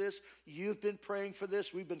praying for this. You've been praying for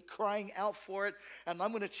this. We've been crying out for it. And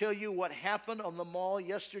I'm going to tell you what happened on the mall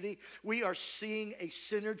yesterday. We are seeing a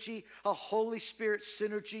synergy, a Holy Spirit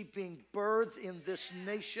synergy being birthed in this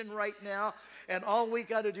nation right now. And all we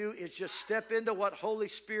got to do is just step into what Holy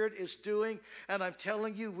Spirit is doing. And I'm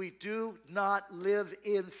telling you, we do not live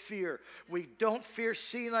in fear. We don't fear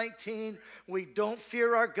C-19. We don't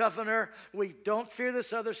fear our governor. We don't fear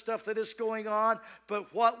this other stuff that is going on.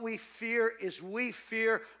 But what we fear is we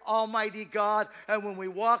fear Almighty God. And when we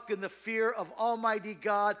walk in the fear of Almighty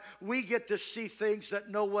God, we get to see things that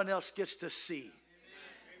no one else gets to see.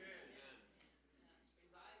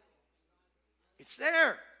 It's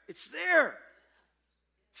there. It's there.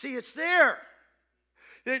 See, it's there.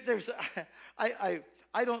 I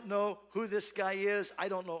don't know who this guy is. I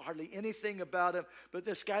don't know hardly anything about him. But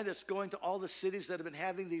this guy that's going to all the cities that have been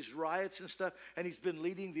having these riots and stuff, and he's been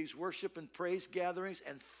leading these worship and praise gatherings,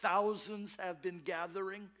 and thousands have been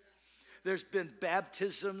gathering. There's been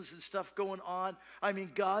baptisms and stuff going on. I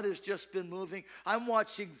mean, God has just been moving. I'm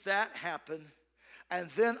watching that happen. And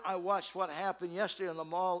then I watched what happened yesterday on the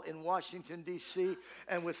mall in Washington, D.C.,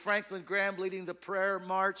 and with Franklin Graham leading the prayer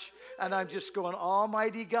march. And I'm just going,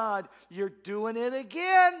 Almighty God, you're doing it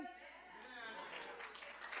again.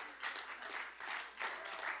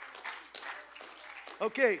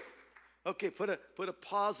 Okay, put a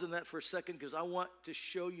pause on that for a second because I want to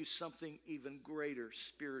show you something even greater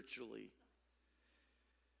spiritually.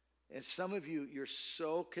 And some of you, you're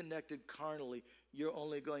so connected carnally, you're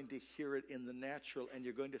only going to hear it in the natural and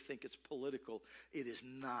you're going to think it's political. It is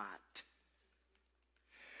not.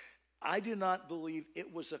 I do not believe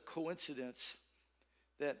it was a coincidence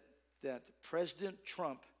that President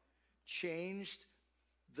Trump changed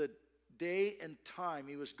the day and time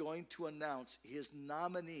he was going to announce his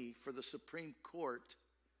nominee for the Supreme Court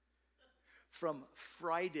from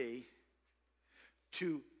Friday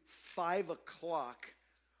to 5 o'clock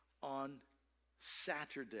on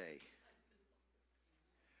Saturday.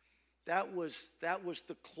 That was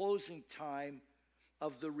the closing time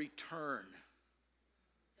of the return.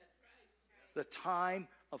 That's right. The time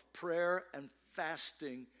of prayer and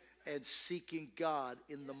fasting and seeking God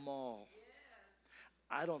in the mall.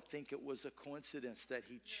 I don't think it was a coincidence that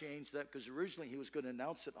he changed that, because originally he was going to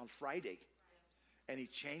announce it on Friday, and he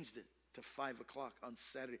changed it to 5 o'clock on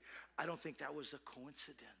Saturday. I don't think that was a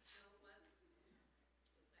coincidence.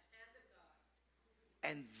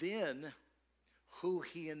 And then who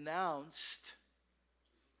he announced,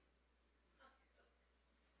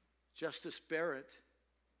 Justice Barrett.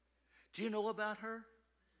 Do you know about her?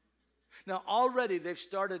 Now already they've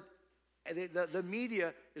started, the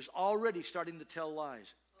media is already starting to tell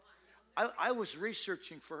lies. I was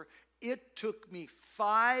researching for her. It took me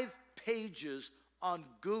 5 pages on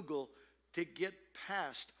Google to get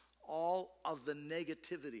past all of the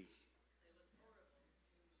negativity,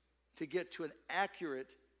 to get to an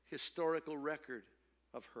accurate historical record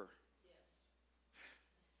of her.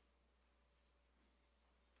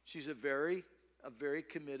 She's a very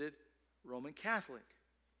committed Roman Catholic.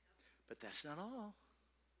 But that's not all.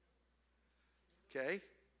 Okay?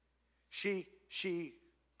 She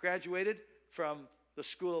graduated from the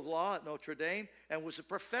School of Law at Notre Dame and was a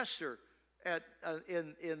professor at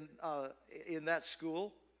in that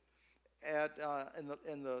school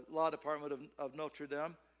in the law department of Notre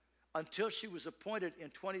Dame, until she was appointed in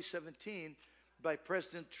 2017 by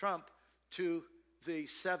President Trump to the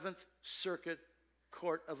 7th Circuit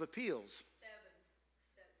Court of Appeals.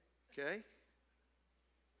 Okay?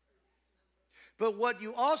 But what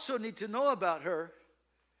you also need to know about her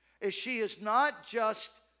is she is not just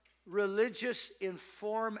religious in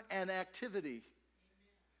form and activity,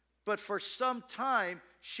 but for some time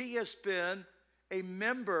she has been a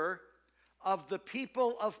member of the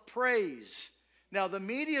People of Praise. Now, the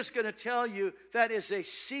media is going to tell you that is a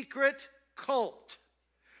secret cult.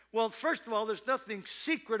 Well, first of all, there's nothing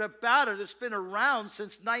secret about it. It's been around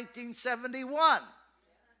since 1971.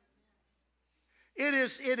 It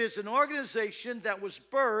is an organization that was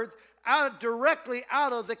birthed directly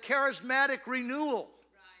out of the charismatic renewal.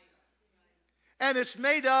 And it's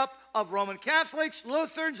made up of Roman Catholics,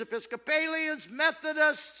 Lutherans, Episcopalians,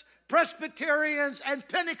 Methodists, Presbyterians, and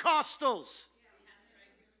Pentecostals.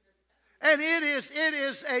 And it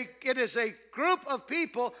is a group of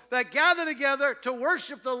people that gather together to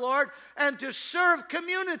worship the Lord and to serve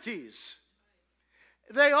communities.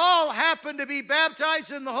 They all happen to be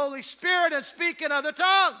baptized in the Holy Spirit and speak in other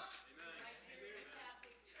tongues.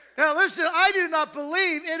 Now listen, I do not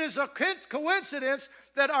believe it is a coincidence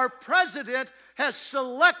that our president has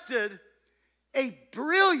selected a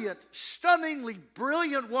brilliant, stunningly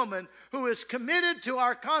brilliant woman who is committed to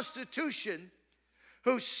our Constitution,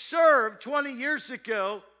 who served 20 years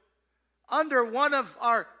ago under one of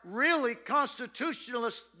our really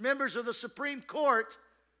constitutionalist members of the Supreme Court,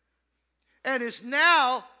 and is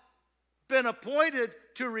now been appointed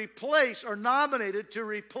to replace or nominated to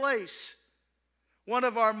replace one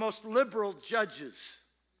of our most liberal judges.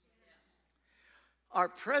 Our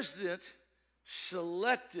president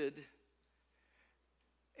selected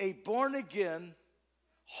a born-again,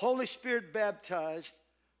 Holy Spirit baptized,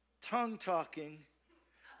 tongue-talking,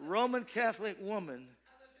 Roman Catholic woman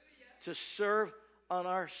to serve on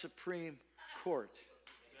our Supreme Court.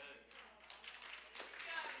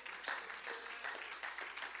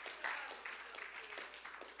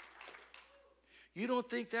 You don't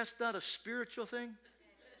think that's not a spiritual thing?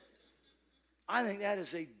 I think that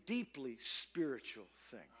is a deeply spiritual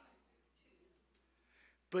thing.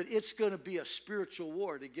 But it's going to be a spiritual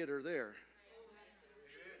war to get her there.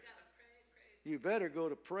 You better go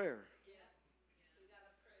to prayer.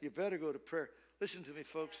 You better go to prayer. Listen to me,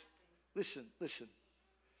 folks. Listen.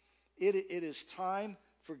 It is time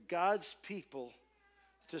for God's people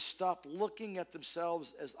to stop looking at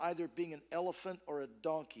themselves as either being an elephant or a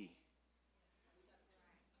donkey,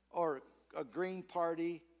 or a green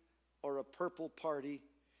party or a purple party.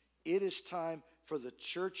 It is time for the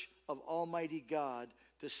church of Almighty God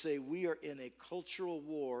to say we are in a cultural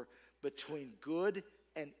war between good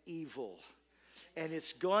and evil. And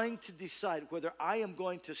it's going to decide whether I am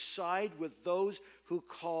going to side with those who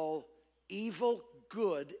call evil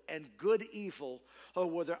good and good evil, or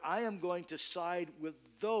whether I am going to side with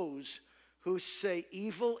those who say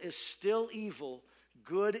evil is still evil,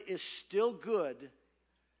 good is still good.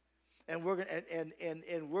 And we're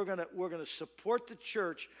gonna support the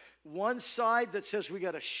church. One side that says we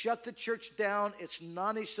got to shut the church down, it's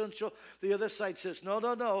non-essential. The other side says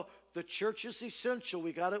no, the church is essential.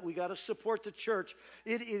 We got to support the church.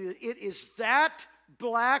 It is that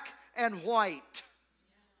black and white.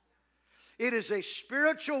 It is a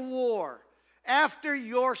spiritual war after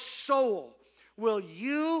your soul. Will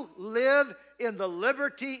you live in the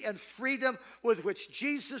liberty and freedom with which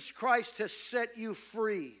Jesus Christ has set you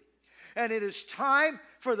free? And it is time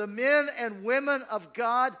for the men and women of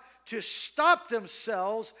God to stop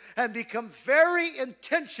themselves and become very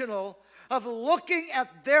intentional of looking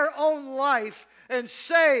at their own life and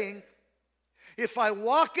saying, if I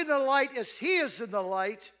walk in the light as He is in the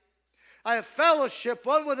light, I have fellowship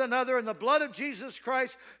one with another, and the blood of Jesus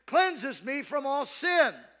Christ cleanses me from all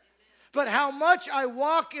sin. But how much I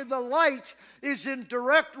walk in the light is in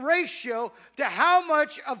direct ratio to how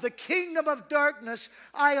much of the kingdom of darkness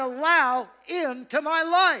I allow into my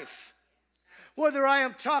life. Whether I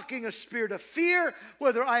am talking a spirit of fear,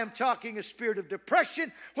 whether I am talking a spirit of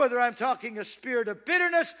depression, whether I'm talking a spirit of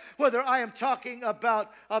bitterness, whether I am talking about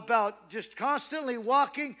just constantly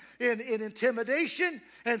walking in intimidation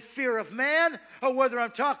and fear of man, or whether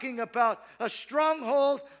I'm talking about a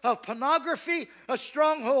stronghold of pornography, a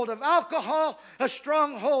stronghold of alcohol, a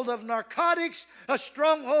stronghold of narcotics, a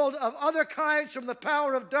stronghold of other kinds from the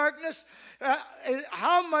power of darkness.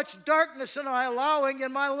 How much darkness am I allowing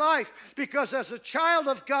in my life? Because as a child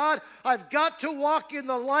of God, I've got to walk in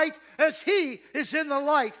the light as He is in the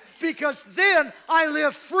light, because then I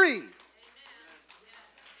live free.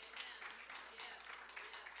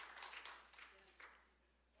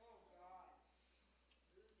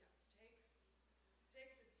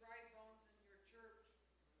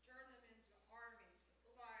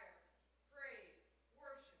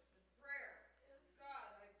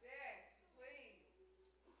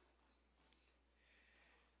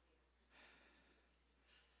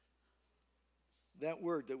 That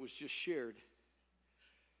word that was just shared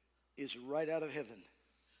is right out of heaven. Amen.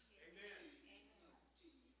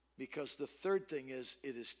 Because the third thing is,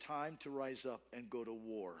 it is time to rise up and go to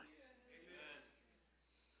war. Amen.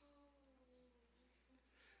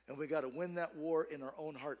 And we got to win that war in our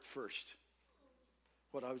own heart first.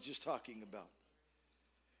 What I was just talking about.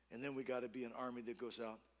 And then we got to be an army that goes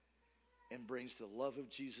out and brings the love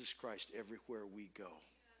of Jesus Christ everywhere we go. Amen.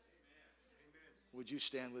 Would you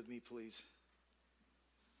stand with me, please?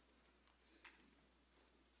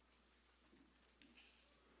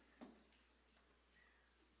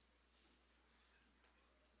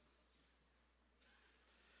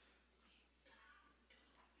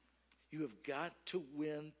 You have got to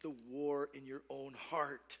win the war in your own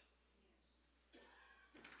heart.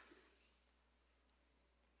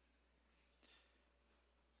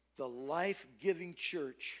 The life-giving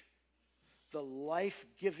church, The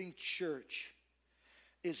life-giving church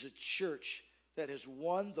is a church that has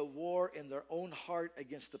won the war in their own heart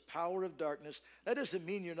against the power of darkness. That doesn't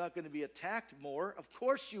mean you're not going to be attacked more. Of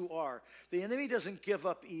course you are. The enemy doesn't give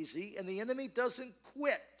up easy, and the enemy doesn't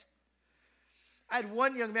quit. I had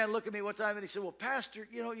one young man look at me one time, and he said, well, Pastor,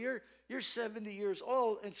 you're 70 years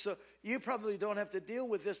old, and so you probably don't have to deal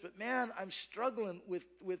with this, but man, I'm struggling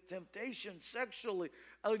with temptation sexually.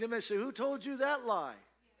 I looked at him and said, who told you that lie?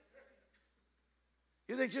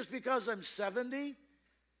 You think just because I'm 70,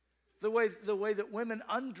 the way that women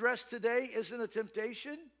undress today isn't a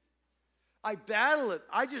temptation? I battle it.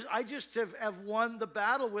 I just have won the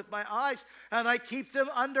battle with my eyes, and I keep them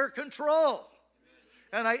under control.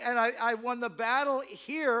 And I won the battle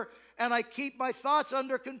here, and I keep my thoughts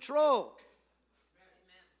under control.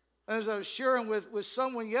 And as I was sharing with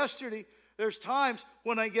someone yesterday, there's times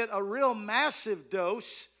when I get a real massive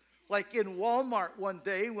dose, like in Walmart one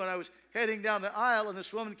day when I was heading down the aisle, and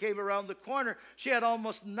this woman came around the corner. She had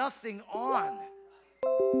almost nothing on.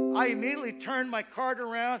 I immediately turned my cart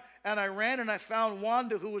around, and I ran, and I found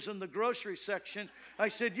Wanda, who was in the grocery section. I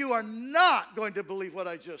said, you are not going to believe what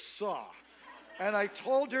I just saw. And I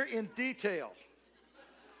told her in detail.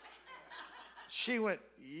 She went,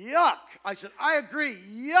 yuck. I said, I agree,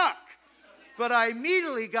 yuck. But I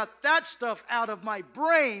immediately got that stuff out of my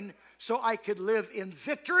brain so I could live in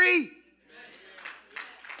victory.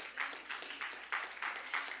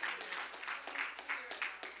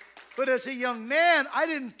 But as a young man, I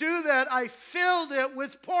didn't do that. I filled it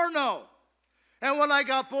with porno. And when I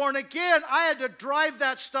got born again, I had to drive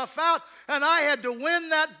that stuff out, and I had to win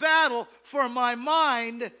that battle for my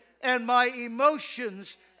mind and my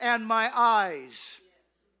emotions and my eyes.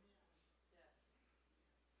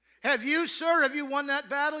 Have you, sir, have you won that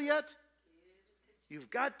battle yet? You've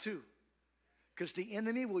got to, because the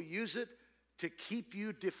enemy will use it to keep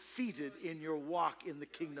you defeated in your walk in the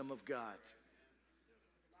kingdom of God.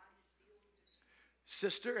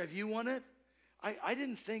 Sister, have you won it? I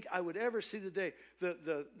didn't think I would ever see the day.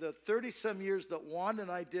 The 30-some years that Wanda and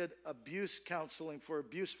I did abuse counseling for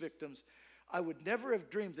abuse victims, I would never have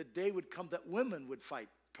dreamed the day would come that women would fight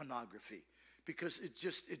pornography, because it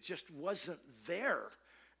just wasn't there.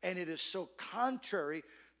 And it is so contrary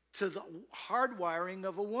to the hardwiring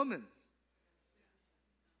of a woman.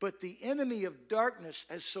 But the enemy of darkness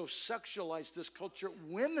has so sexualized this culture,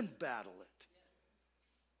 women battle it.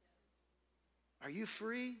 Are you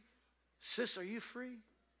free? Sis, are you free?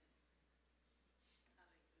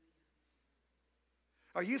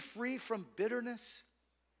 Are you free from bitterness?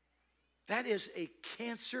 That is a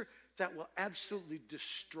cancer that will absolutely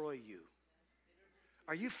destroy you.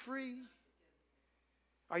 Are you free?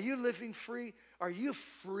 Are you living free? Are you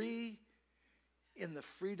free in the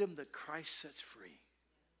freedom that Christ sets free?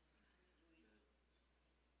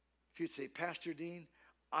 If you'd say, Pastor Dean,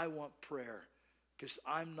 I want prayer because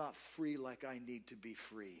I'm not free like I need to be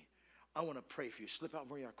free. I want to pray for you. Slip out from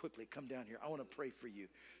where you are quickly. Come down here. I want to pray for you.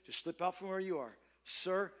 Just slip out from where you are.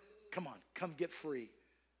 Sir, come on. Come get free.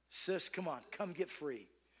 Sis, come on. Come get free.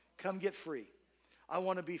 Come get free. I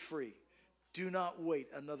want to be free. Do not wait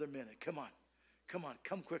another minute. Come on. Come on.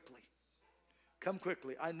 Come quickly. Come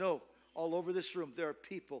quickly. I know all over this room there are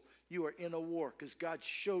people, you are in a war, because God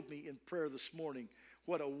showed me in prayer this morning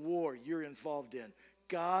what a war you're involved in.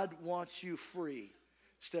 God wants you free.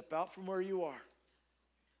 Step out from where you are.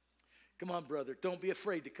 Come on, brother. Don't be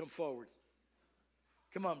afraid to come forward.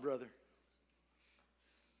 Come on, brother.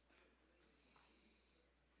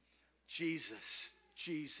 Jesus,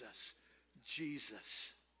 Jesus,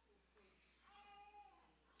 Jesus,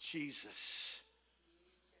 Jesus.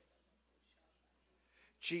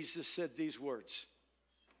 Jesus said these words.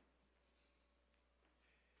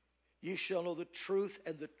 You shall know the truth,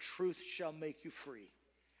 and the truth shall make you free.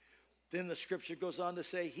 Then the scripture goes on to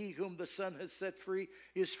say, he whom the Son has set free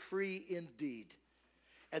is free indeed.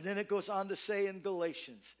 And then it goes on to say in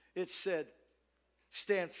Galatians, it said,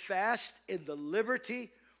 stand fast in the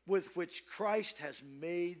liberty with which Christ has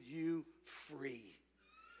made you free.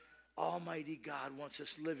 Almighty God wants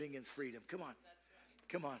us living in freedom. Come on.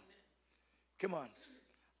 Come on. Come on.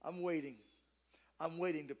 I'm waiting. I'm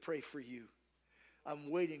waiting to pray for you. I'm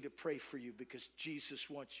waiting to pray for you because Jesus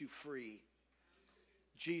wants you free.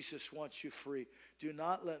 Jesus wants you free. Do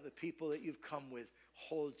not let the people that you've come with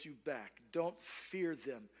hold you back. Don't fear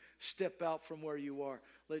them. Step out from where you are.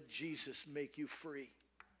 Let Jesus make you free.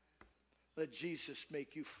 Let Jesus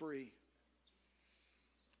make you free.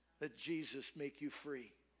 Let Jesus make you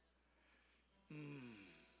free.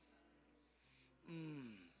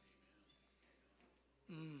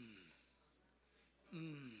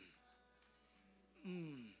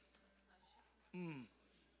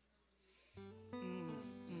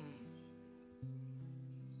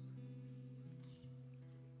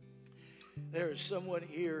 There is someone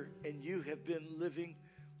here and you have been living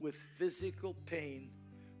with physical pain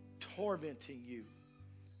tormenting you.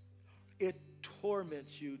 It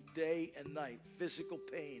torments you day and night. Physical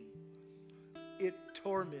pain. It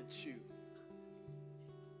torments you.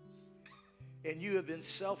 And you have been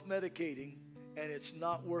self-medicating and it's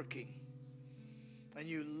not working. And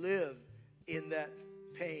you live in that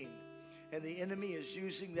pain. And the enemy is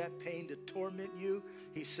using that pain to torment you.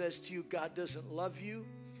 He says to you, God doesn't love you.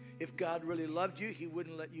 If God really loved you, he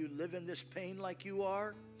wouldn't let you live in this pain like you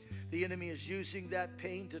are. The enemy is using that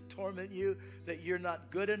pain to torment you, that you're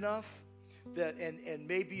not good enough, that and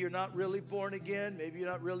maybe you're not really born again, maybe you're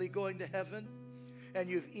not really going to heaven. And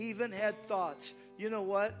you've even had thoughts, you know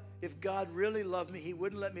what? If God really loved me, he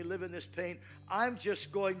wouldn't let me live in this pain. I'm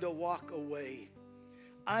just going to walk away.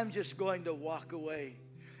 I'm just going to walk away.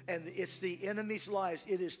 And it's the enemy's lies.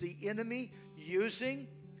 It is the enemy using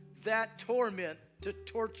that torment to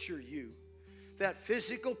torture you, that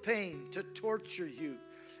physical pain to torture you,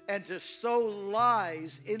 and to sow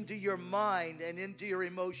lies into your mind and into your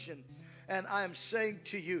emotion. And I am saying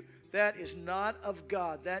to you, that is not of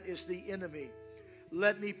God. That is the enemy.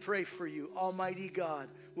 Let me pray for you. Almighty God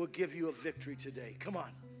will give you a victory today. Come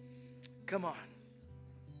on. Come on.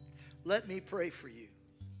 Let me pray for you.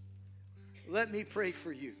 Let me pray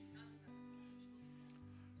for you.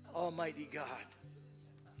 Almighty God.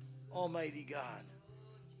 Almighty God.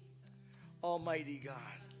 Almighty God.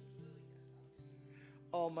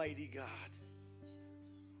 Almighty God.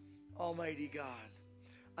 Almighty God.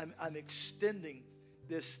 I'm extending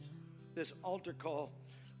this altar call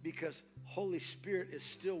because Holy Spirit is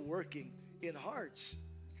still working in hearts.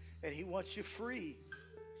 And he wants you free.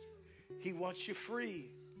 He wants you free.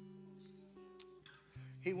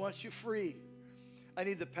 He wants you free. I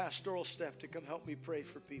need the pastoral staff to come help me pray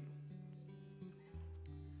for people.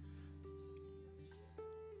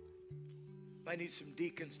 I need some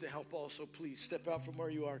deacons to help also. Please step out from where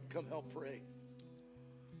you are. Come help pray.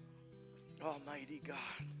 Almighty God.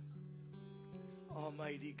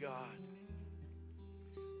 Almighty God.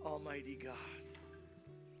 Almighty God.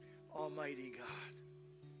 Almighty God.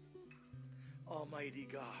 Almighty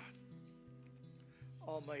God.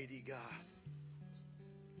 Almighty God.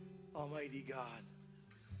 Almighty God.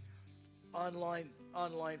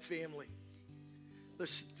 Online family.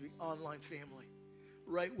 Listen to me, online family.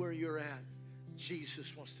 Right where you're at,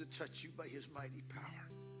 Jesus wants to touch you by his mighty power.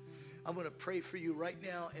 I'm going to pray for you right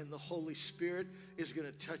now, and the Holy Spirit is going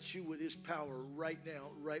to touch you with his power right now,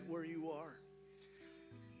 right where you are.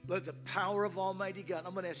 Let the power of Almighty God,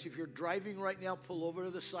 I'm going to ask you, if you're driving right now, pull over to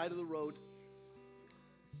the side of the road.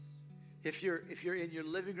 If you're in your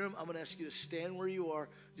living room, I'm going to ask you to stand where you are.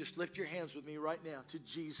 Just lift your hands with me right now to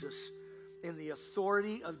Jesus. In the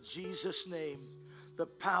authority of Jesus' name, the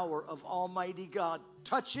power of Almighty God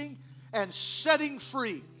touching and setting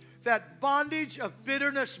free. That bondage of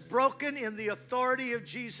bitterness broken in the authority of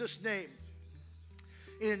Jesus' name.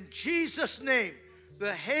 In Jesus' name,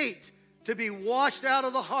 the hate to be washed out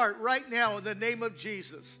of the heart right now in the name of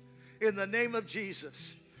Jesus. In the name of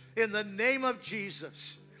Jesus. In the name of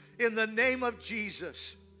Jesus. In the name of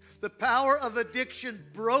Jesus. The power of addiction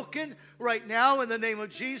broken right now in the name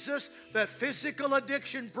of Jesus. That physical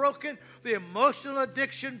addiction broken. The emotional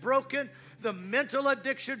addiction broken. The mental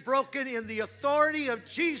addiction broken in the authority of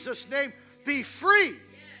Jesus' name. Be free.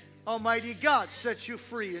 Almighty God set you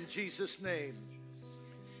free in Jesus' name.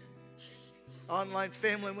 Online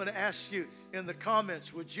family, I'm going to ask you in the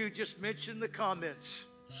comments, would you just mention the comments?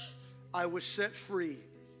 I was set free.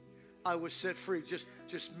 I was set free.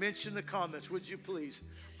 Just mention the comments, would you please?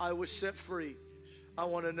 I was set free. I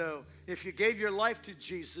want to know. If you gave your life to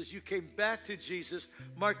Jesus, you came back to Jesus,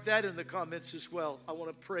 mark that in the comments as well. I want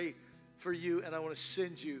to pray for you, and I want to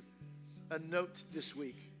send you a note this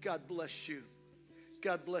week. God bless you.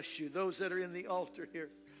 God bless you. Those that are in the altar here,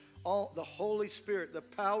 all the Holy Spirit, the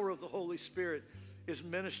power of the Holy Spirit is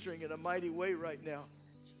ministering in a mighty way right now.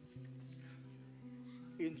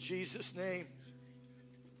 In Jesus' name.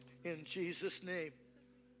 In Jesus' name.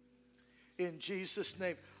 In Jesus'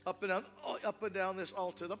 name. Up and down this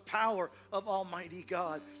altar, the power of Almighty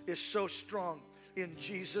God is so strong. In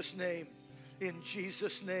Jesus' name. In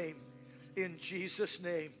Jesus' name. In Jesus'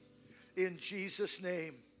 name. In Jesus'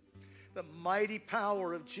 name. The mighty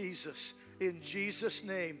power of Jesus. In Jesus'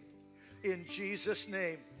 name. In Jesus'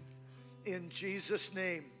 name. In Jesus'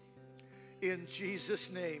 name. In Jesus'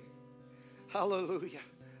 name. Hallelujah.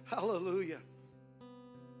 Hallelujah.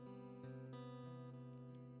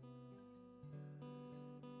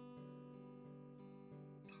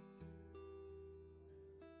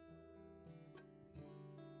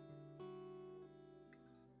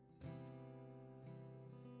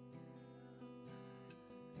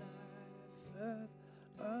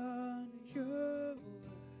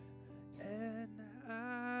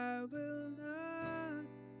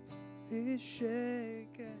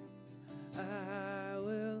 shaken. I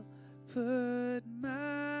will put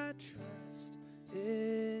my trust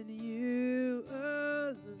in you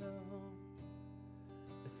alone.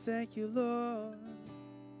 Thank you, Lord.